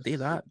loan them out, do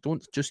that.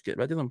 Don't just get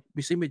rid of them.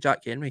 We seen with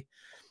Jack Henry.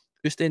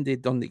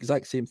 Ostende done the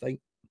exact same thing.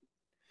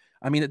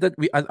 I mean, it did.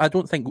 I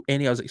don't think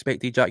any of us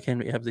expected Jack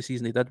Henry to have the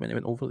season he did when he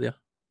went over there.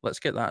 Let's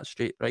get that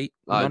straight, right?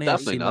 None of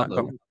us Definitely seen not. that No.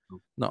 coming.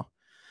 No.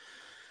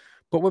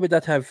 But what we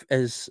did have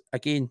is,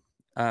 again,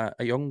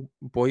 a young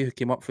boy who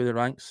came up through the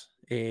ranks,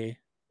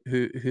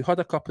 who had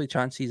a couple of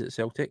chances at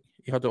Celtic.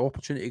 He had the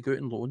opportunity to go out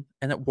on loan,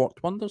 and it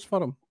worked wonders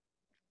for him.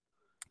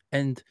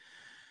 And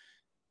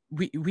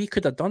we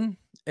could have done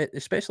it,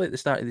 especially at the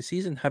start of the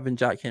season, having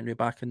Jack Henry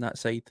back on that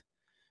side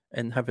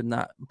and having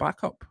that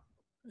backup.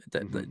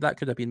 That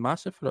could have been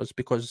massive for us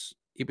because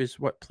he was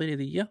player of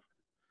the year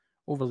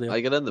over there. I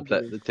get in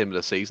the team of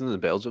the season in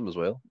Belgium as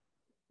well.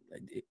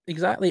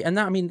 Exactly, and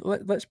that, I mean,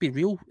 let's be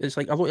real. It's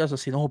like a lot of us are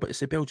saying, "Oh, but it's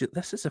the Belgium.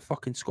 This is the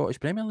fucking Scottish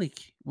Premier League.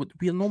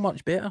 We're no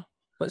much better.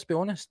 Let's be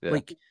honest. Yeah.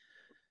 Like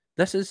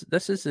this is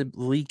the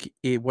league,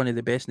 one of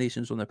the best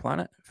nations on the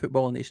planet,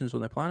 footballing nations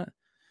on the planet.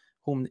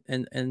 Home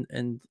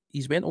and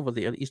he's went over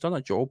there. He's done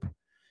a job.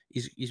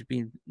 He's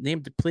been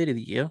named the Player of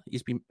the Year.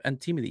 He's been in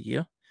Team of the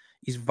Year.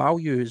 His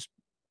value is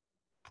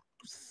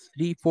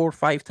 3, 4,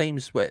 5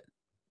 times what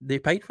they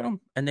paid for him,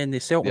 and then they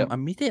sell him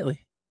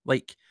immediately.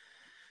 Like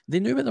they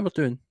knew what they were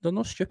doing. They're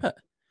not stupid.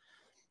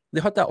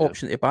 They had that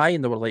option to buy,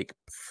 and they were like,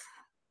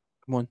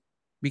 "Come on,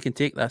 we can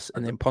take this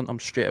and then punt him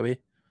straight away."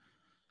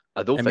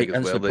 I don't think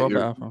as well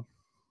that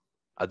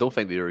I don't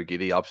think the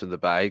Urugidi option to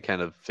buy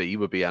kind of fee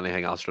would be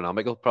anything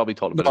astronomical. Probably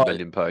talking about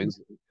 £1 million.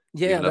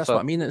 Yeah, that's what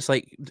I mean. It's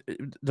like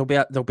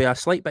there'll be a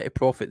slight bit of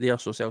profit there.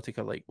 So Celtic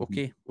are like,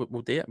 okay,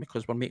 we'll do it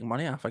because we're making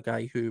money off a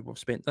guy who we've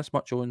spent this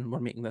much on, and we're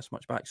making this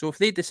much back. So if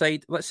they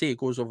decide, let's say it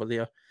goes over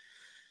there,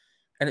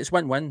 and it's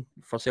win-win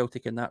for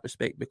Celtic in that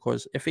respect,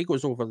 because if he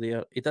goes over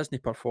there, he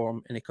doesn't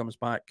perform, and he comes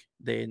back,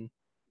 then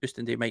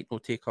Dundee might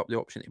not take up the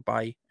option to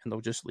buy, and they'll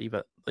just leave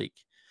it. Like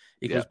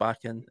he goes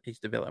back in, he's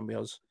developing with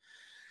us,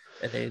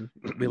 and then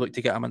we look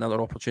to get him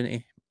another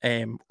opportunity.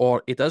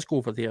 Or he does go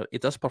over there, he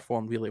does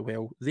perform really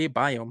well. They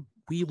buy him,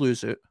 we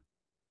lose it,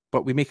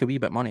 but we make a wee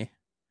bit of money.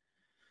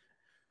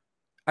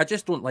 I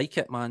just don't like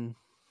it, man.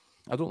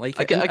 I don't like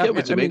it. I get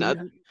what you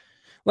mean.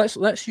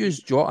 Let's use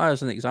Jota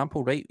as an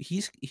example, right?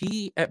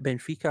 He at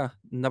Benfica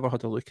never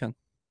had a look in.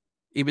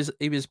 He was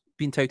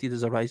being touted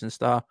as a rising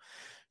star.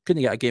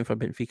 Couldn't get a game for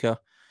Benfica,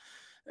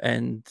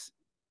 and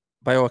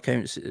by all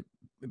accounts,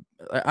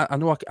 I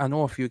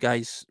know a few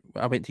guys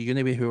I went to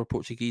uni with who are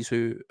Portuguese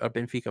who are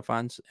Benfica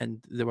fans,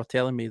 and they were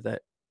telling me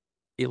that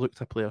he looked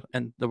a player,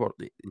 and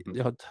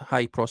they had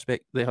high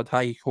prospect, they had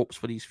high hopes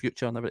for his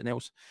future and everything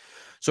else.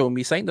 So when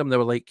we signed him, they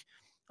were like,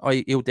 "Oh,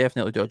 he'll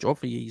definitely do a job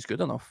for you. He's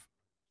good enough."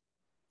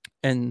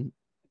 And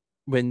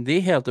when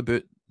they heard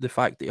about the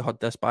fact that he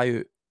had this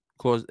buyout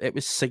clause, it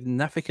was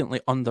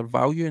significantly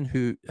undervaluing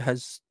who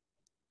his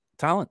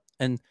talent,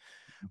 and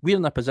we're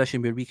in a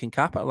position where we can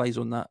capitalise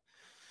on that.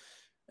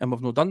 And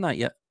we've not done that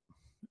yet.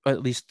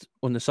 At least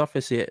on the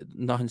surface,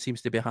 nothing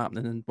seems to be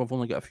happening, and we've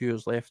only got a few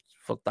years left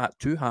for that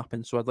to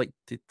happen. So I'd like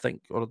to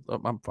think, or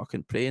I'm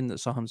fucking praying that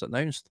something's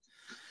announced.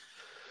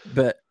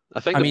 But I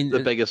think the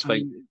biggest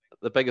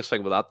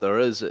thing with that there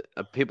is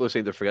people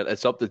seem to forget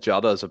it's up to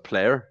Jota as a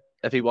player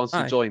if he wants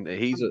to join.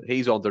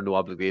 He's under no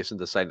obligation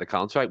to sign the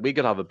contract. We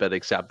could have a bid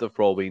accepted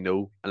for all we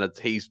know, and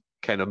he's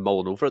kind of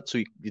mulling over it. So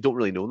you don't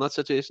really know in that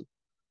situation.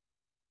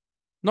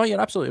 No,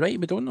 you're absolutely right.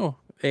 We don't know.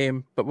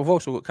 But we've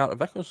also got Carter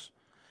Vickers.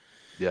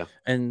 Yeah.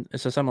 And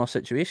it's a similar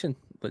situation.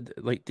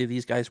 Like, do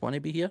these guys want to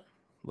be here?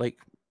 Like,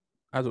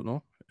 I don't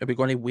know. Are we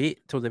going to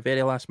wait till the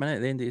very last minute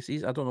at the end of the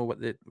season? I don't know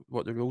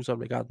what the rules are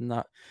regarding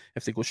that.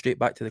 If they go straight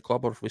back to the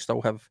club, or if we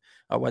still have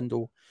a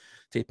window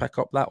to pick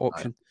up that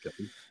option.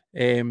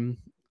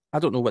 I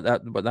don't know what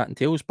that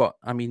entails, but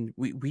I mean,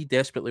 we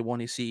desperately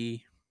want to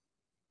see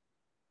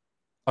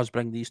us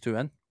bring these two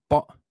in.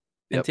 But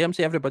in terms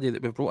of everybody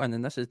that we've brought in,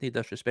 and this is no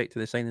disrespect to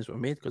the signings we've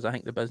made, because I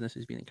think the business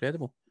has been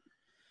incredible.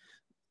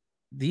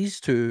 These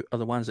two are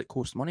the ones that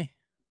cost money.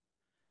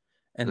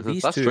 And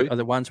these two are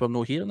the ones we're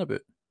not hearing about.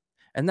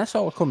 And this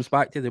all comes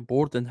back to the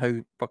board and how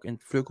fucking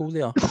frugal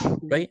they are,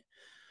 right?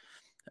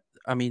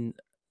 I mean,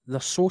 they're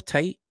so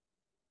tight.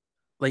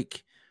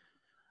 Like,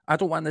 I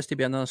don't want this to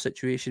be another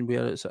situation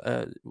where it's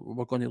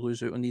we're going to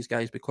lose out on these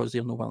guys because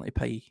they're not willing to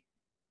pay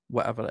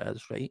whatever it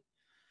is, right?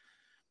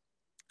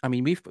 I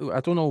mean, I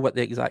don't know what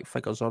the exact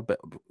figures are, but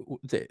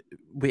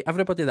with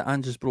everybody that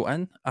Ange has brought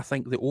in, I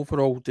think the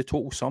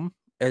total sum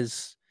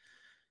isn't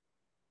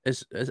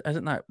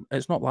that?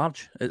 It's not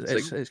large.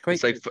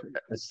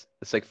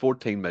 It's like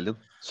 14 million,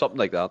 something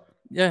like that.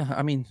 Yeah,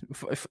 I mean,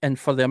 and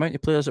for the amount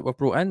of players that we've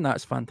brought in,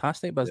 that's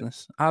fantastic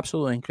business. Yeah.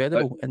 Absolutely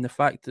incredible. And the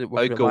fact that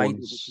we've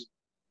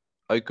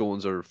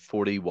outgoings are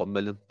 41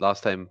 million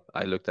last time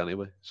I looked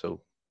anyway.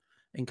 So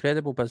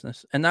incredible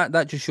business. And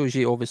that just shows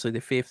you obviously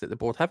the faith that the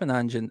board have in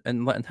Ange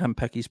and letting him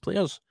pick his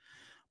players.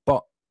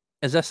 But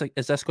is this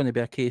going to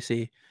be a case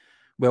of,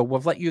 well,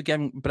 we've let you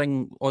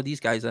bring all these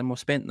guys in, we've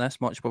spent this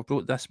much, we've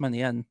brought this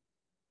money in,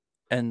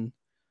 and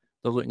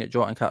they're looking at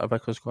Jota and Carter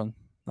Vickers going,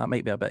 that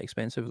might be a bit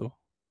expensive though.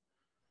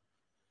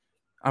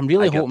 I'm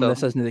really hoping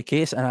this isn't the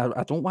case, and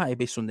I don't want to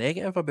be so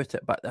negative about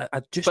it, but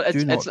I just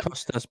do not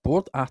trust this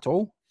board at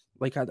all.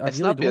 Like, I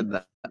really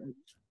don't.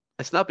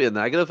 it's not being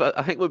negative.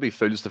 I think we'd be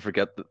fools to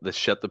forget the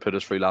shit they put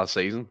us through last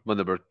season when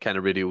they were kind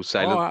of radio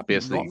silent,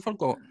 basically. Not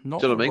forgot.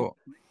 Not Do you know what I mean? forgot.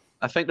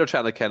 I think they're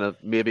trying to kind of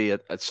maybe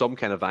at some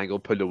kind of angle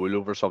pull the wool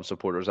over some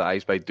supporters'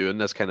 eyes by doing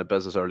this kind of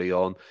business early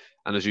on.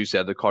 And as you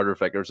said, the Carter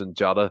Vickers and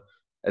Jota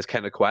is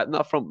kind of quiet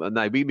enough from. And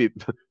now we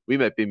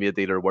might be made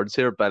either words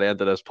here by the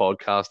end of this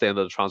podcast, the end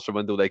of the transfer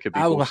window. They could be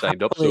I will both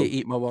signed up. happily So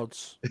eat my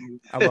words.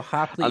 I will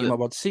happily eat my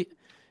words. See,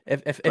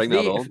 if bring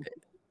that on.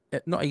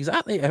 not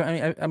exactly.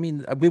 I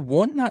mean, we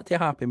want that to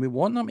happen. We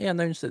want them to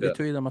announce that the Yeah.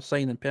 two of them are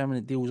signing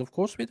permanent deals. Of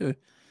course, we do.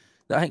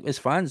 I think as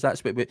fans,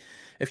 that's what we.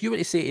 If you were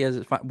to say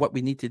to us what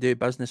we need to do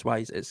business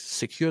wise, is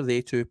secure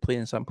they two, plain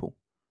and simple.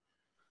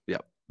 Yeah.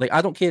 Like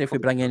I don't care if we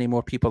bring any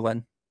more people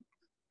in.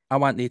 I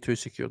want they two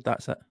secured.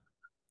 That's it.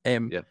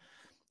 Yeah.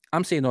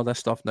 I'm saying all this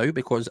stuff now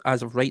because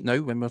as of right now,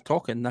 when we're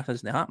talking, that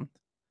hasn't happened.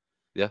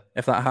 Yeah.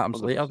 If that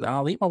happens 100%. later,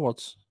 I'll eat my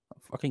words.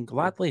 Fucking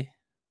gladly.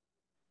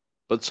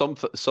 But some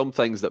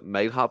things that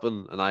might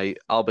happen, and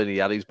Albin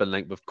Yeti's been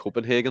linked with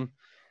Copenhagen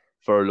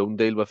for a loan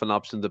deal with an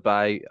option to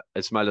buy.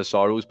 Ismail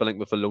Assaro's been linked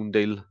with a loan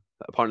deal.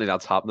 Apparently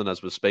that's happening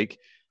as we speak.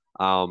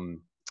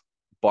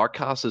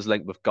 Barkas is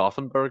linked with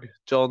Gothenburg,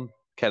 John,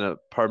 kind of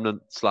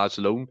permanent /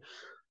 loan.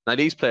 Now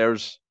these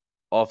players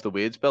off the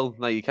wage bill.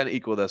 Now you can't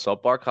equal this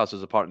up. Barkas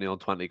is apparently on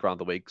 20 grand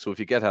a week. So if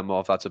you get him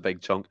off, that's a big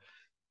chunk.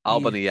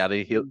 Albin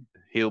Yeti,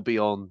 he'll be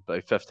on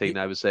about 15,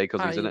 I would say,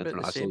 because he's an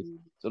international. You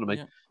know what I mean?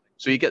 Yeah.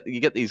 So you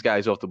get these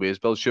guys off the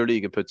wage bill. Surely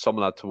you can put some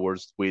of that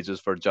towards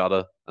wages for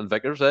Jota and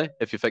Vickers, eh?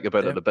 If you think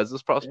about it, a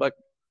business prospect.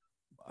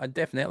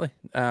 Definitely,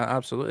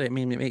 absolutely. I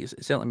mean,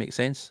 it certainly makes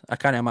sense. I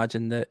can't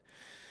imagine that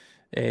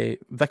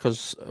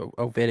Vickers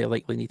will very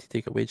likely need to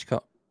take a wage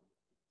cut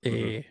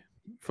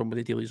from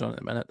the deal he's on at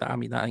the minute. I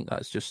mean, I think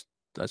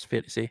that's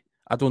fair to say.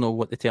 I don't know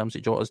what the terms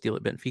of Jota's deal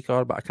at Benfica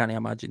are, but I can't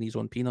imagine he's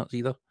on peanuts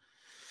either.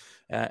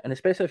 And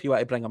especially if you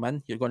want to bring him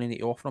in, you're going to need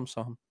to offer him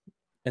something.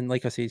 And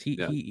like I said,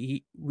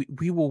 we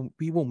will.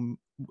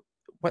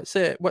 What's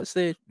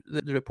the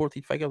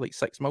reported figure? Like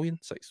 6 million,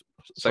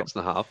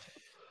 6.5.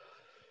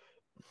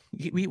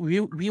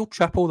 We'll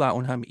triple that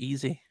on him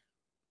easy.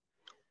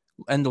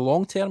 In the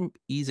long term,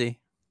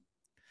 easy.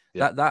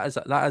 Yeah. That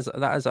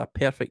is a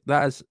perfect.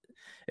 That is,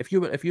 if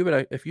you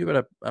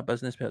were a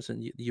business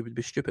person, you would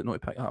be stupid not to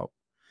pick that up.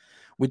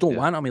 We don't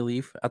want him to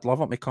leave. I'd love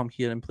him to come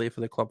here and play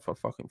for the club for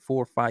fucking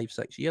 4, 5,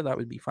 6 years. That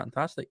would be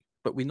fantastic.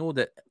 But we know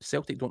that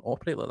Celtic don't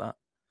operate like that.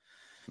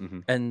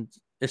 And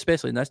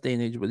especially in this day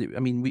and age, I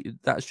mean,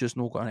 that's just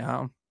not going to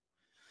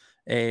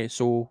happen.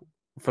 So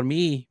for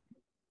me,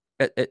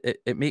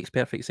 it makes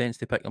perfect sense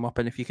to pick them up.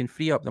 And if you can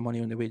free up the money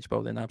on the wage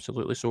bill, then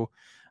absolutely. So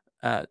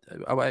I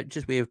would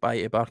just wave bye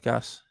to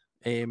Barkas.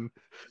 And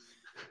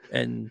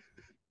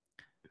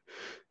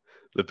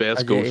the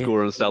best goal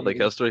scorer in Celtic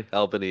history,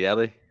 Albin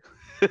Yeti.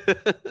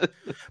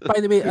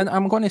 By the way, and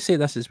I'm going to say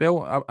this as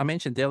well. I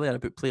mentioned earlier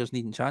about players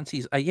needing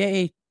chances.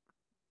 Yeti,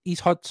 he's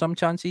had some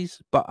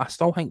chances, but I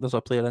still think there's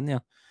a player in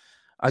there.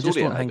 I just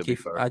don't think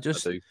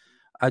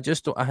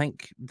I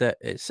think that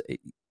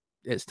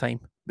it's time.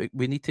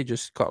 We need to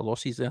just cut our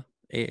losses there.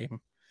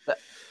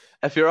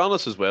 If you're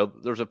honest as well,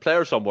 there's a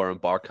player somewhere in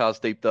Barkas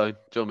deep down. Do you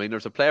know what I mean?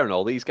 There's a player in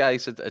all these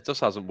guys. It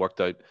just hasn't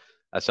worked out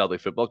at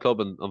Celtic Football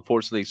Club, and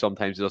unfortunately,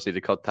 sometimes you just need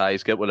to cut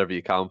ties, get whatever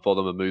you can for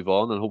them, and move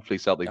on. And hopefully,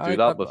 Celtic do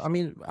that. I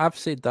mean, I've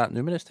said that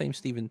numerous times,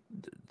 Stephen.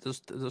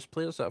 There's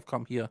players that have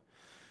come here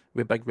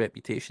with big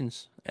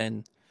reputations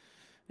and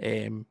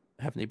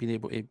haven't been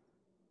able to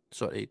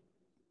sort of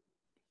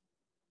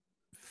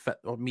fit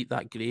or meet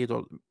that grade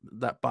or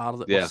that bar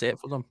that was set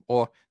for them,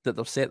 or that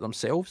they've set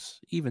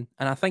themselves even.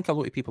 And I think a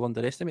lot of people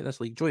underestimate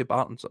this league. Joey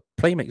Barton's a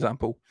prime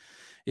example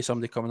is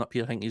somebody coming up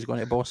here thinking he's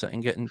going to boss it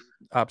and getting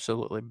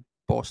absolutely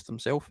bossed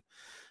himself.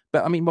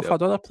 But I mean, we've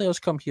had other players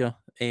come here.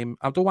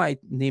 I don't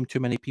want to name too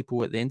many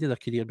people at the end of their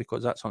career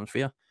because that's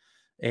unfair.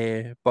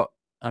 But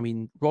I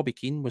mean, Robbie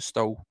Keane was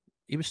still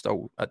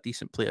a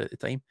decent player at the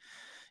time.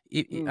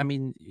 I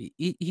mean,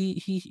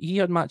 he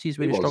had matches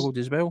where he struggled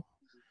as well.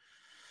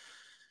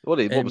 What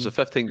was it?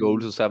 15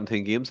 goals in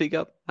 17 games he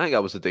got? I think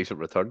that was a decent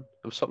return.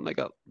 It was something like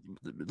that.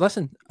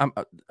 Listen,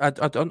 I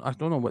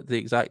don't know what the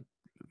exact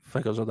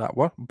figures of that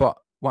were, but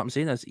what I'm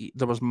saying is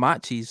there was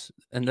matches,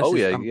 and this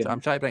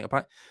I'm trying to bring it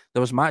back.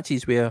 There was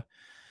matches where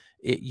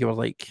you were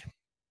like,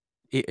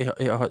 he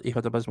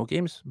had abysmal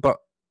games, but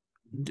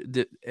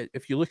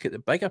if you look at the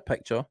bigger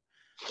picture,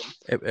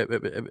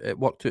 it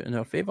worked out in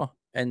our favour.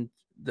 And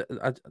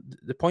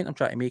the point I'm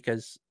trying to make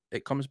is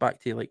it comes back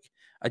to like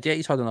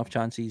Ajeti's had enough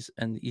chances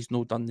and he's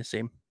not done the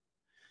same.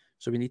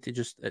 So we need to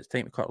it's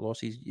time to cut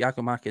losses.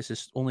 Giakoumakis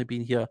has only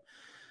been here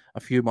a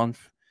few months.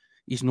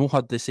 He's not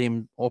had the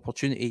same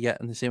opportunity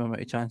yet and the same amount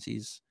of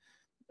chances.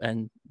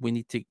 And we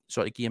need to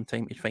sort of give him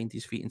time to find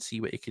his feet and see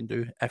what he can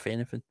do, if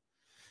anything.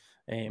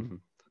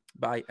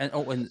 But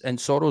and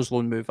Sorrow's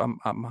loan move,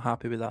 I'm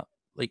happy with that.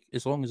 Like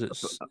as long as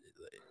it's,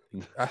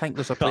 I think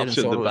there's a player in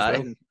Sorrow as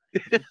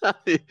well.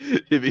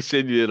 You'll be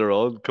seeing you later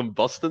on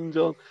combusting,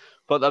 John.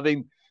 But I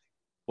mean,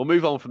 we'll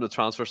move on from the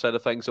transfer side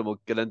of things and we'll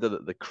get into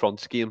the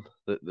crunch game,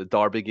 the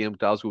Derby game,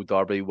 Glasgow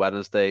Derby,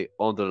 Wednesday,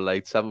 under the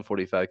light,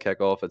 7:45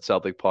 kickoff at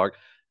Celtic Park.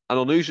 An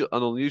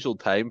unusual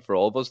time for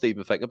all of us to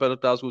even think about a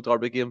Glasgow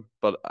Derby game,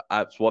 but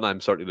it's one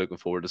I'm certainly looking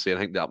forward to seeing.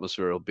 I think the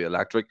atmosphere will be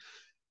electric.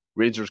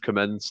 Rangers come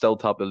in, still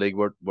top of the league.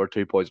 We're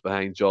 2 points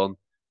behind, John.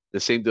 They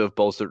seem to have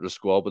bolstered the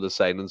squad with the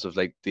signings of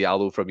like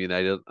Diallo from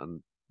United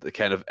and the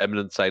kind of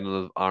imminent signing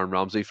of Aaron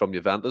Ramsey from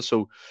Juventus.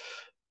 So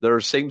there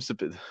seems to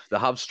be they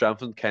have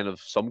strengthened kind of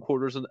some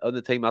quarters in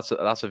the team. That's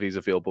if he's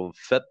available and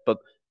fit. But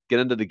get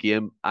into the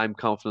game, I'm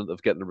confident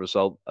of getting a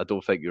result. I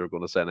don't think you're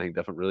going to say anything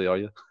different, really, are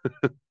you?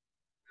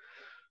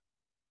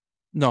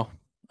 No,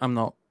 I'm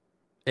not.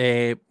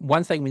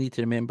 One thing we need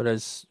to remember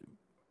is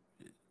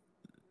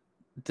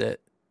that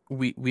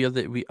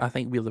I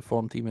think we're the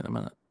form team at the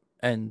minute,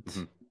 and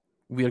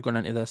we're going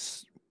into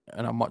this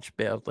in a much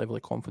better level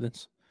of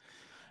confidence.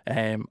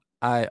 I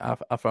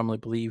firmly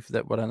believe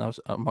that we're in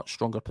a much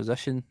stronger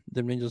position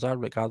than Rangers are,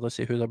 regardless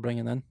of who they're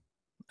bringing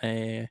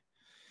in.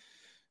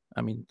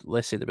 I mean,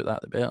 less said about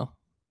that, the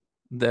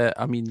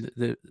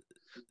better.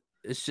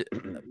 It's just,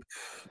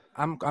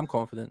 I'm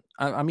confident.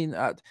 I mean,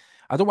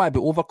 I don't want to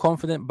be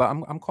overconfident, but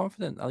I'm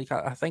confident. Like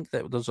I think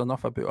that there's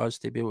enough about us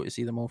to be able to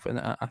see them off, and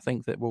I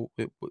think that we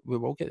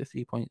will get the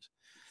 3 points.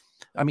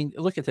 I mean,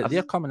 look at it.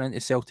 They're coming into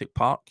Celtic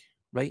Park,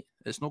 right?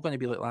 It's not going to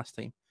be like last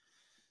time,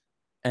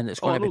 and it's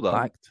going to be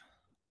packed,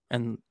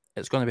 and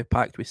it's going to be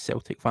packed with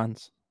Celtic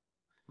fans,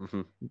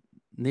 no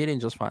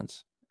Rangers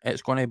fans.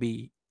 It's going to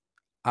be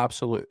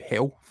absolute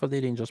hell for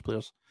the Rangers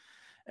players.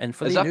 And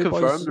for is the that new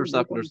confirmed? boys, There's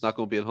not going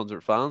to be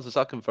 100 fans. Is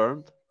that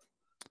confirmed?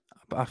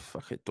 But I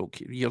fucking don't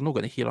care. You're not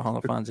going to hear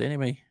 100 fans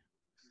anyway.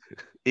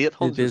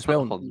 800 as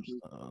well,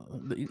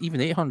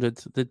 even 800.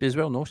 They'd be as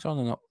well no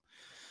turning up.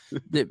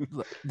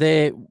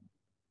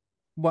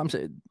 What I'm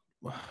saying,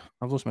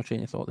 I've lost my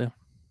train of thought there.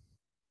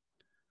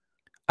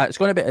 It's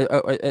going to be.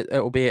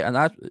 It'll be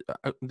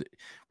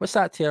what's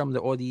that term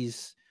that all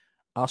these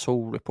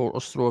asshole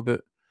reporters throw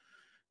about?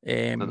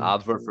 An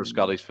advert for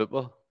Scottish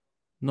football?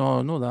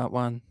 No, that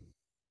one.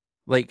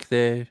 Like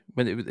when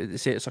they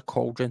say it's a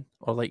cauldron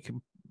or like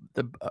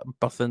the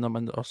birthing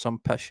them or some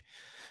pish.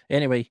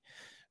 Anyway,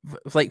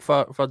 like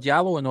for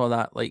Diallo and all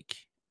that, like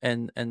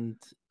and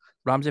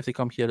Ramsey, if they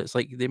come here, it's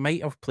like they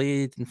might have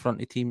played in front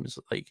of teams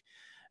like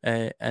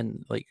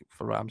and like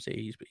for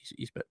Ramsey,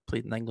 he's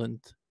played in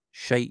England,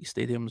 shite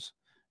stadiums,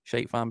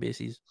 shite fan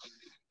bases.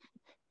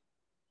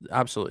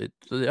 Absolutely,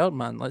 so the other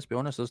man. Let's be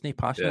honest, there's no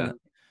passion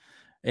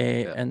in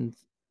it, and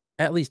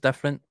Italy's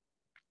different.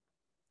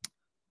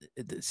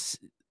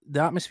 The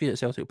atmosphere at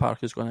Celtic Park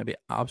is going to be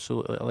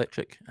absolutely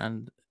electric,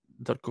 and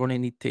they're going to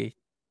need to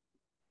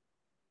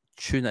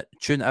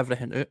tune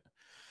everything out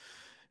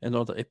in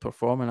order to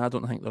perform. And I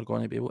don't think they're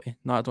going to be able to.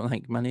 No, I don't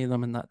think many of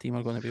them in that team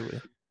are going to be able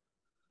to.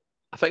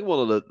 I think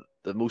one of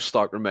the most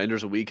stark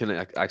reminders that we can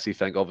actually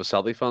think of as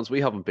Celtic fans,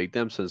 we haven't beat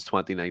them since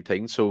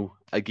 2019. So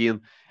again,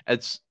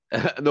 it's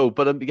no,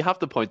 but you have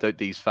to point out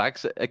these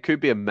facts. It could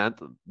be a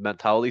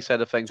mentality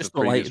side of things. Just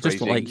don't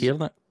like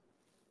hearing it.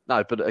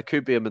 No, but it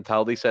could be a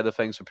mentality side of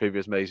things for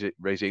previous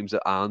regimes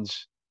that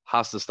Ange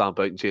has to stamp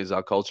out and change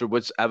that culture,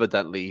 which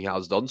evidently he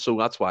has done. So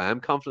that's why I'm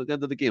confident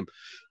into the game.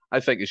 I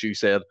think, as you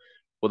said,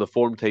 with a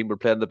form team, we're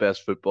playing the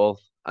best football.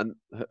 And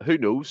who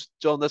knows,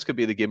 John, this could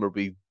be the game where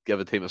we give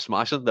a team a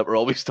smashing that we're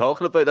always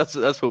talking about.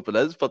 Let's hope it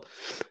is. But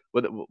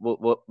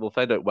we'll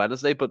find out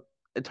Wednesday. But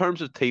in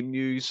terms of team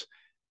news,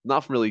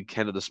 nothing really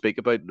kind of to speak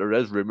about. There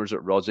is rumours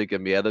that Rogic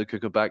and Mieta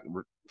could come back,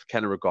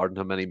 kind of regarding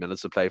how many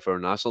minutes to play for our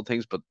national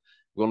teams. But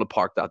we're going to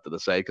park that to the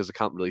side because I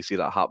can't really see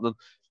that happening.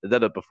 They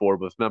did it before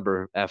with,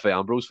 remember, F.A.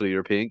 Ambrose for the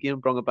European game,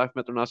 brought it back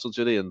from international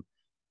duty, and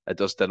it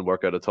just didn't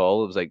work out at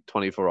all. It was like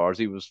 24 hours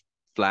he was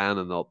flying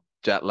and not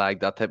jet lag,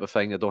 that type of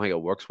thing. I don't think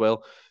it works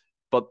well.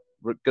 But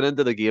getting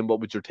into the game, what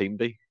would your team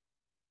be?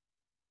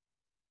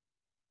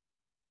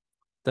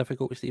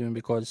 Difficult, Stephen,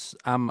 because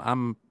I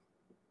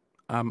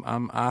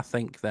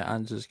think that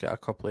Ange's got a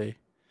couple of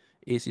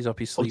aces up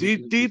his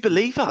sleeve. Do you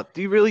believe that?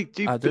 Do you really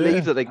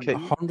believe that they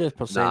can?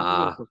 100%.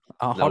 Nah,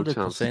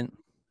 100%.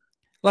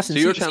 Listen, so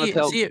you're trying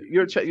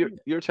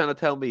to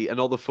tell me, and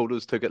all the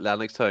photos took at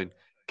Lennoxtown,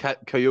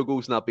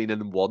 Kyogo's not been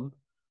in one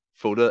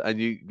photo, and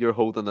you're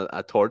holding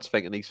a torch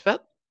thinking he's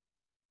fit.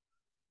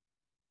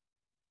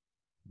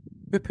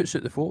 Who puts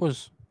out the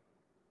photos?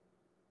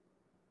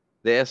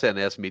 The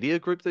SNS media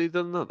group they've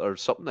done that, or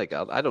something like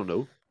that. I don't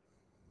know.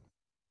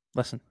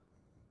 Listen,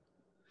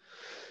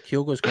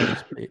 Kyogo's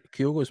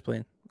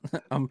playing.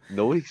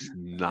 No, he's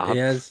not. He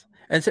is.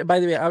 And so, by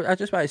the way, I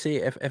just want to say,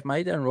 if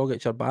Maida and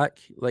Rogic are back,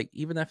 like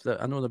even if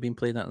I know they've been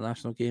playing at the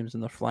national games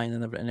and they're flying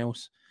and everything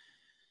else,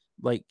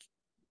 like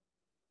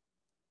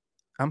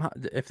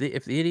if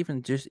they're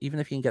even if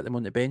you can get them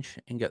on the bench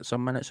and get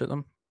some minutes at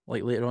them,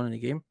 like later on in the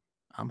game,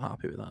 I'm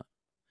happy with that.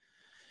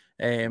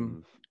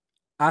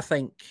 I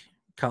think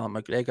Callum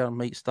McGregor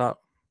might start.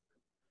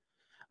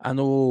 I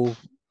know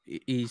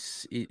he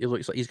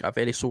looks like he's got a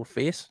very sore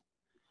face.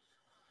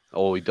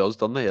 Oh, he does,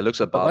 doesn't he? It looks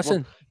a bad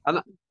one.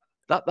 And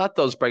that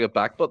does bring it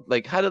back. But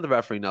like, how did the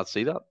referee not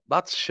see that?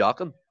 That's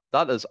shocking.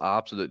 That is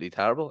absolutely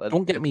terrible.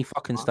 Don't get me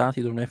fucking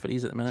started on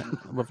referees at the minute.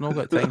 We've not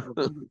got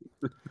time.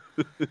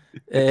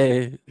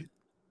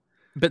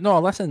 But no,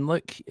 listen,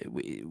 look,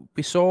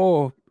 we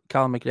saw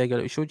Callum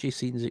McGregor. It showed you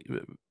scenes,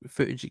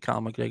 footage of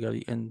Callum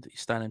McGregor, and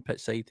he's standing pitch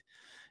side.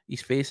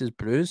 His face is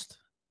bruised,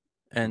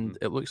 and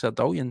it looks a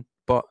dullion,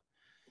 but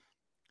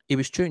he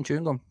was chewing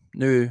gum.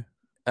 Now,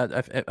 I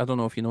don't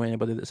know if you know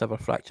anybody that's ever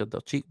fractured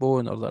their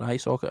cheekbone or their eye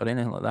socket or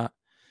anything like that.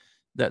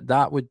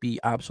 That would be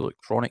absolute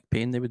chronic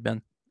pain they would be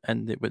in,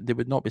 and they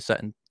would not be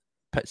sitting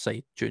pitch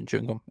side chewing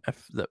gum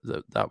if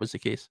that was the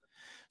case.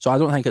 So I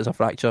don't think it's a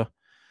fracture.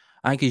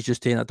 I think he's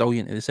just taking a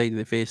dullion to the side of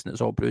the face and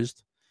it's all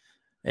bruised.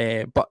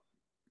 But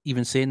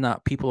even saying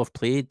that, people have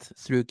played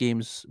through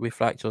games with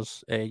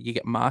fractures. You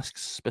get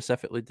masks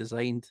specifically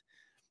designed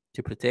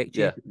to protect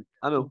you. Yeah,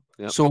 I know.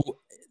 Yep. So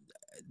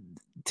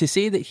to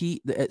say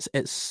that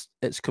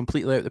it's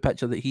completely out of the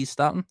picture that he's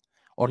starting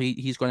or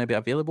he's going to be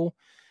available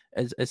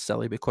is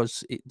silly,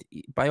 because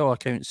by all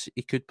accounts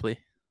he could play.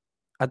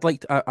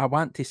 I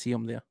want to see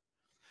him there.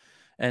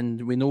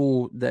 And we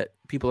know that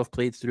people have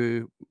played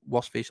through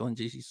worse facial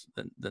injuries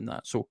than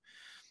that. So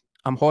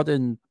I'm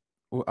holding.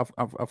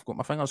 I've got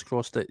my fingers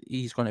crossed that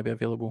he's going to be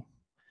available.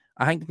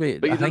 I think.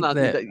 But you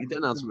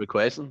didn't answer the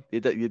question.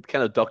 You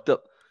kind of ducked it.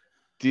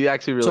 Do you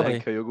actually really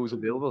think Kyogo's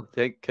available? Do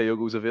you think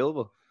Kyogo's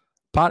available?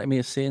 Part of me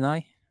is saying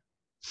aye.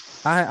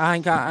 I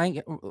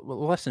ain't.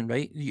 Listen,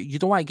 right? You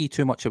don't want to give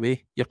too much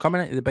away. You're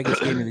coming into the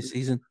biggest game of the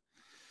season,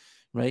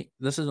 right?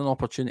 This is an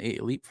opportunity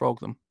to leapfrog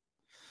them.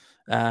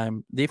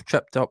 They've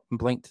tripped up and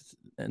blinked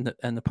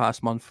in the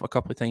past month a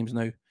couple of times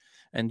now,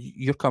 and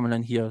you're coming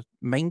in here.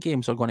 Mind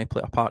games are going to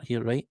play a part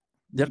here, right?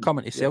 They're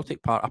coming to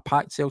Celtic Park, a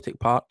packed Celtic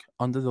Park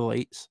under the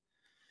lights.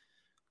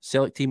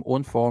 Celtic team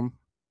on form,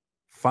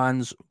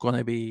 fans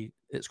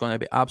it's going to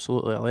be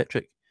absolutely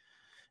electric,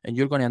 and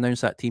you're going to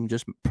announce that team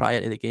just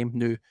prior to the game.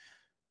 Now,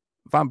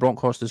 Van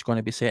Bronckhorst is going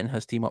to be setting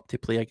his team up to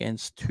play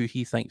against who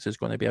he thinks is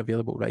going to be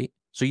available, right?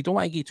 So you don't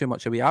want to give too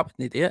much away. I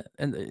wouldn't do it,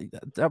 and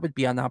that would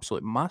be an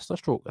absolute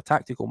masterstroke, a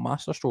tactical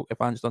masterstroke if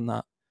Van's done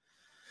that.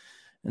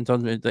 In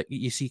terms of that,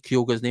 you see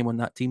Kyoga's name on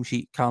that team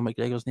sheet, Callum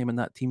McGregor's name on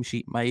that team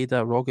sheet,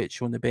 Maeda,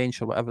 Rogic on the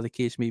bench, or whatever the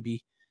case may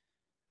be.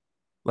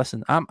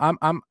 Listen,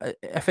 I'm.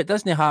 If it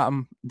doesn't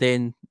happen,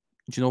 then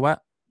do you know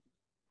what?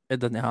 It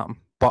doesn't happen.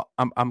 But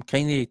I'm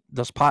kind of,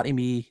 there's part of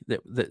me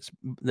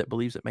that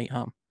believes it might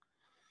happen.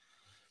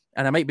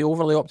 And I might be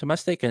overly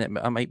optimistic, and it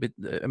might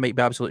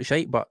be absolutely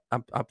shite. But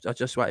I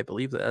just want to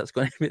believe that that's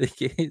going to be the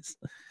case.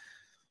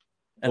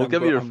 And well,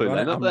 give me your full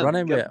lineup. I'm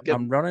running with it.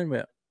 I'm running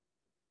with it.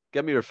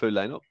 Give me your full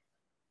lineup.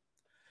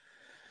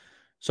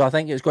 So I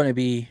think it's going to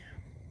be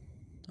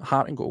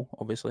Hart and goal,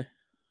 obviously.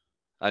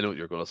 I know what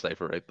you're going to say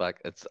for right back.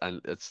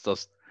 It's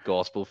just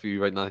gospel for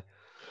you right now.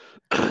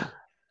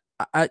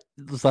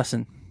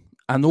 Listen,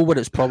 I know what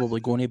it's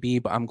probably going to be,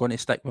 but I'm going to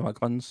stick with my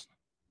guns.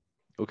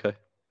 Okay.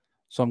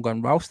 So I'm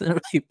going Ralston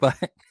at right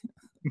back.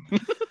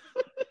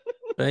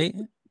 Right?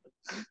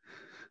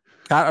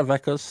 Carter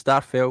Vickers,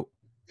 Starfelt,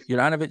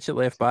 Juranovic at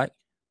left back.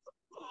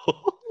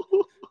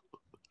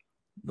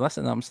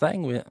 Listen, I'm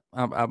sticking with it.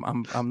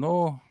 I'm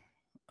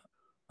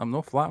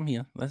no flatting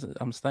here. Listen,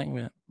 I'm sticking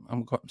with it.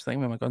 I'm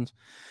sticking with my guns.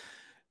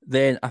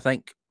 Then I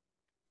think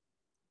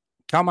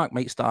Carmack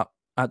might start.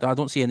 I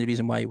don't see any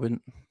reason why he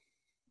wouldn't.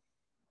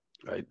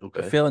 Right.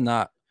 Okay. But failing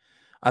that,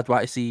 I'd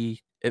want to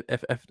see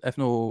if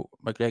no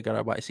McGregor,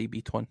 I'd want to see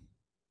Beaton.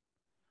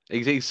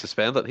 He's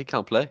suspended. He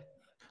can't play.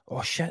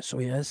 Oh shit! So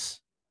he is.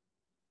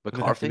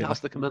 McCarthy has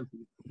to come in.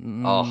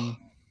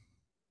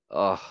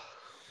 Oh.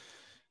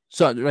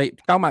 So right,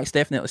 Carmack's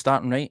definitely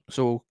starting, right?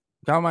 So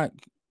Carmack,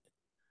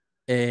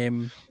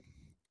 and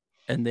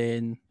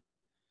then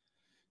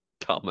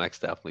Carmack's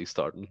definitely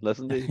starting.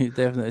 Listen to he's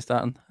definitely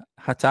starting.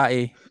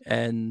 Hatate,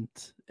 and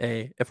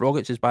if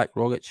Rogic is back,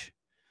 Rogic.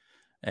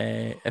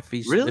 If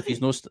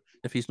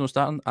he's no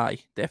starting, aye,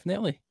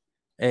 definitely.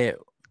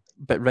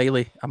 But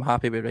Riley, I'm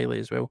happy with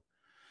Riley as well.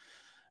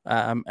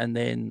 And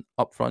then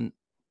up front,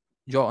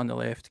 Jota on the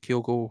left,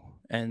 Kyogo,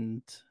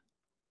 and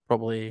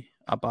probably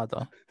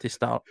Abada to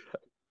start.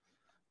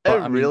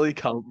 But I really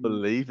can't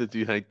believe that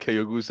you think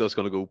Kyogo's just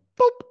going to go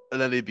boop and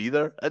then he'd be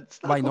there.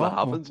 It's not going to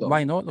happen.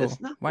 Why not though?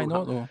 Why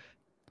not though?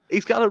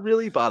 He's got a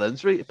really bad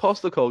injury.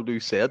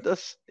 Postecoglou said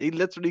this. He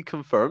literally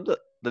confirmed it,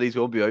 that he's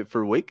going to be out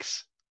for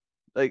weeks.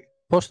 Like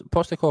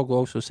Postecoglou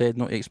also said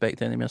not to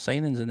expect any more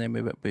signings, and then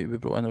we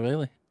brought in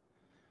O'Reilly.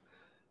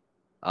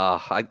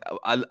 I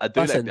do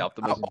like the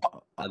optimism.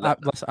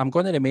 Listen, I'm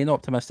going to remain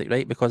optimistic,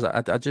 right? Because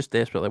I just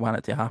desperately want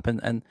it to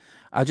happen, and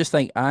I just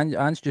think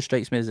Ange just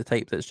strikes me as the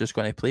type that's just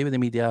going to play with the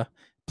media,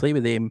 play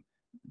with them,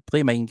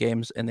 play mind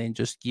games, and then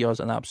just give us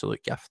an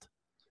absolute gift.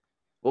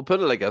 Well, put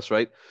it like this,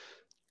 right?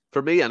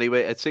 For me,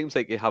 anyway, it seems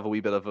like you have a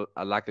wee bit of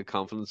a lack of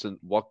confidence in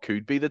what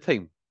could be the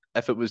team.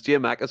 If it was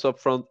Giamakis up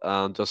front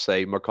and just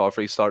say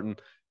McCaffrey starting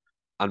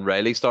and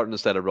Riley starting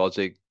instead of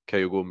Rodri,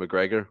 Kyogo, and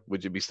McGregor,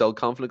 would you be still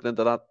confident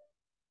into that?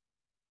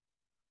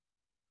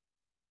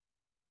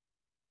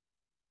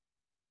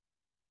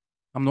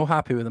 I'm not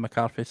happy with the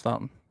McCarthy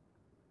starting.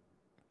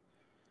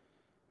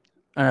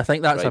 And I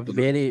think that's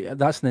right?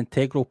 that's an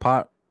integral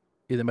part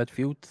of the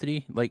midfield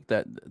three, like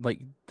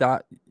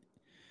that.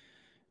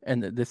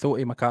 And the thought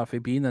of McCarthy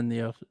being in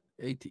there,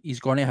 he's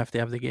going to have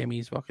the game of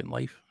his fucking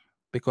life,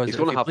 because He's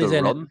going if to he have to plays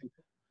any, run.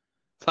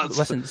 That's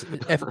listen,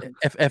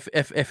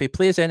 if he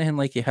plays anything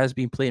like he has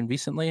been playing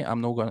recently,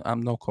 I'm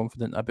not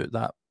confident about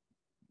that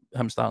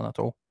him starting at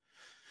all.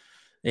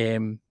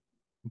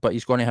 But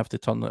he's going to have to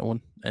turn it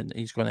on, and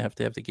he's going to have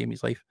the game of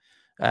his life.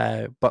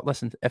 But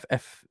listen,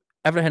 if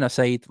everything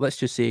aside, let's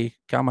just say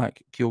Kamak,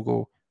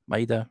 Kyogo,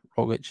 Maida,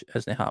 Rogic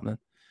isn't happening.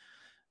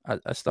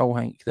 I still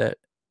think that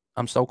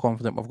I'm still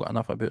confident we've got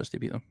enough about us to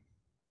beat them.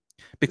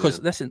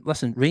 Because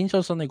listen,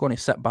 Rangers aren't going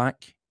to sit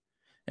back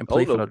and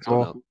play for a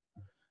draw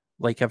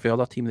like every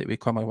other team that we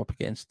come up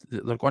against.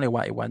 They're going to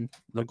want to win.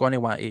 They're going to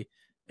want to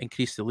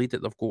increase the lead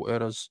that they've got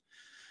over us,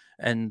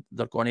 and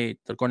they're going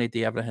to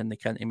do everything they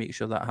can to make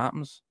sure that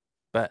happens.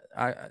 But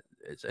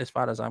as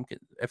far as I'm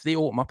concerned, if they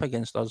open up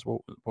against us, we're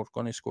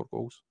going to score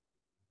goals.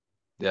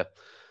 Yeah,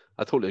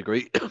 I totally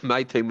agree.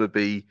 My team would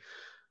be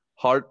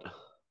Hart,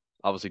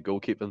 obviously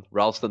goalkeeping,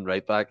 Ralston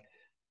right back,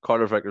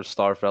 Carter Vickers,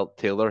 Starfelt,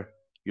 Taylor,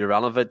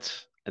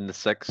 Juranovic in the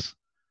 6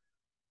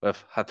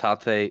 with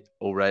Hatate,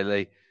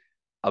 O'Reilly,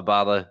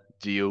 Abada,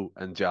 Gio,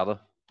 and Jada.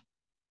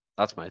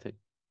 That's my team.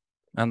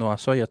 I know, I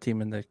saw your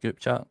team in the group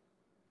chat.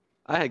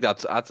 I think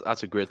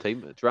that's a great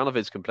team.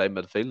 Juranovic can play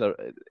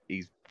midfield.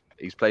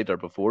 He's played there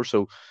before,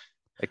 so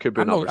it could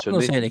be an opportunity. I'm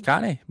not saying he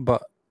can't,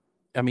 but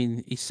I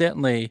mean, he's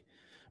certainly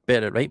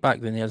better at right back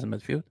than he is in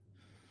midfield.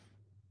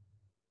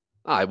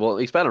 Aye, well,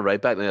 he's better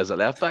right back than he is at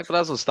left back, but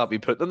that doesn't stop you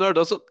putting him there,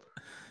 does it?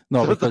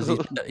 No, because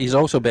he's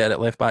also better at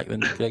left back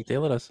than Greg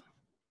Taylor is.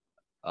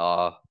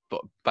 But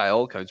by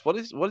all counts, what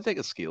do you think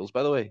of Scales,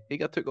 by the way? He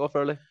got took off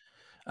early.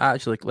 I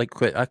actually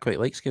I quite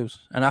like Scales,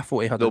 and I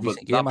thought he had a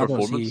decent game. I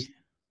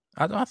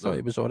thought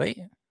it was all right.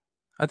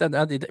 He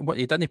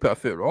didn't put a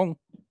foot wrong.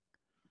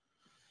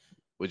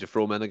 Would you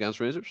throw him in against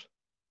Rangers?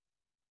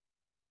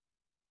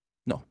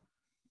 No,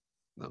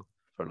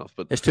 fair enough.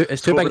 But it's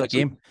too big a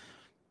game.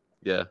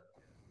 Yeah,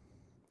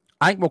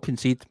 I think we'll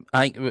concede.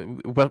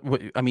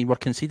 We're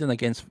conceding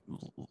against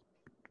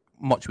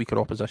much weaker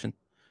opposition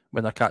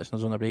when they're catching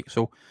us on the break.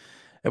 So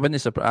it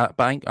wouldn't surprise.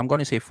 But I'm going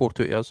to say 4-2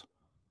 to us.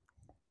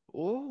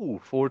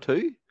 Oh,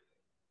 4-2.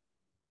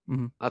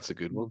 Mm-hmm. That's a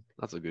good one.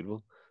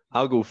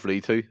 I'll go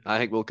 3-2. I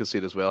think we'll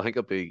concede as well. I think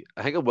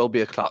it will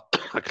be a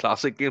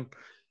classic game,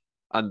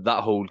 and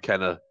that whole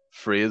kind of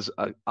phrase,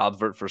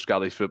 advert for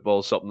Scottish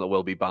football, something that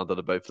will be banded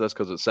about for this,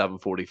 because it's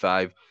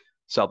 7:45,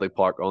 Celtic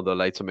Park on the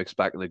lights. I'm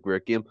expecting a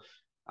great game,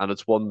 and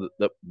it's one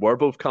that we're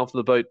both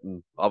confident about,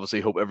 and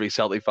obviously hope every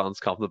Celtic fan's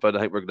confident about.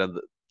 I think we're going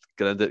to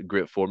get into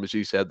great form, as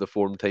you said, the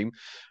form team.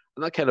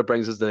 And that kind of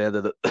brings us to the end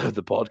of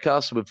the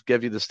podcast. We've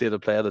given you the state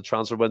of play of the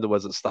transfer window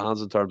as it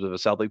stands in terms of a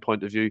Celtic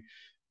point of view.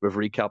 We've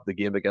recapped the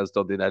game against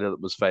Dundee United. It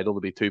was vital to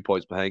be 2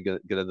 points behind,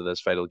 get into this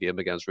final game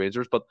against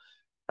Rangers. But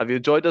have you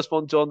enjoyed this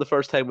one, John, the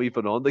first time we've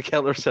been on the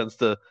Killer since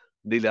the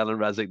Neil Lennon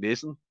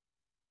resignation?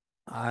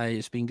 Aye,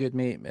 it's been good,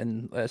 mate.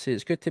 And let's say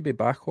it's good to be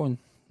back on.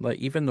 Like,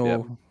 even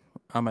though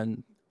I'm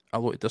in a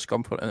lot of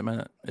discomfort in a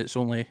minute, it's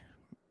only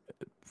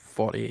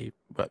 40,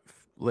 but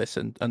less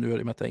than an hour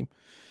of my time.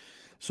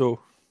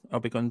 So I'll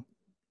be going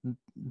to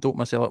dope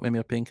myself up with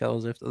more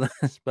painkillers after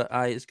this. But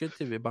aye, it's good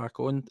to be back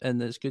on, and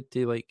it's good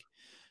to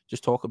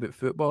just talk about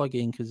football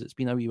again, because it's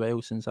been a wee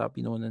while since I've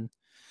been on. And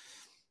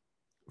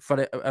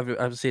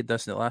I've said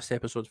this in the last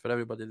episode, for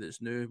everybody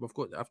that's new,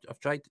 I've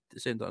tried to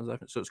send it on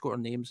different, so it's got our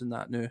names in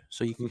that now,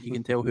 so you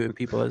can tell who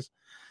people is.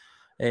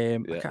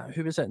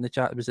 Who was it in the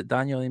chat? Was it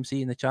Daniel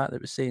MC in the chat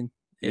that was saying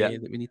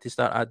that we need to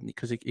start adding,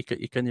 because he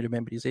couldn't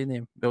remember his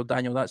name? Well,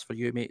 Daniel, that's for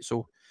you, mate.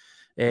 So,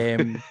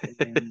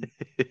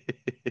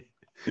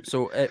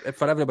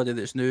 for everybody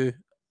that's new,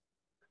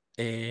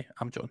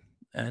 I'm John,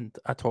 and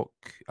I talk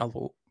a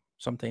lot.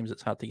 Sometimes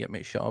it's hard to get me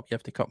to shut up. You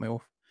have to cut me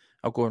off.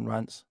 I'll go on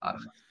rants. I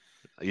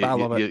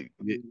love it.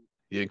 You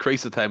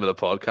increase the time of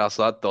the podcast.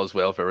 That does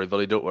well for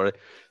everybody. Don't worry.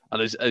 And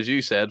as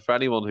you said, for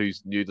anyone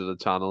who's new to the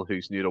channel,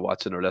 who's new to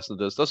watching or listening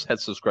to this, just hit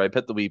subscribe,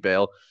 hit the wee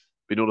bell,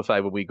 be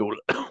notified when we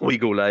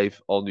go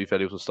live. All new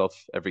videos and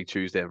stuff every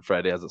Tuesday and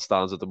Friday as it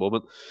stands at the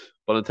moment.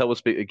 But until we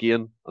speak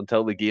again,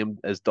 until the game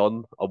is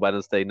done on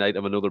Wednesday night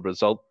of another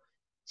result,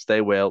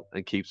 stay well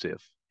and keep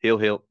safe. Hail,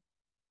 hail.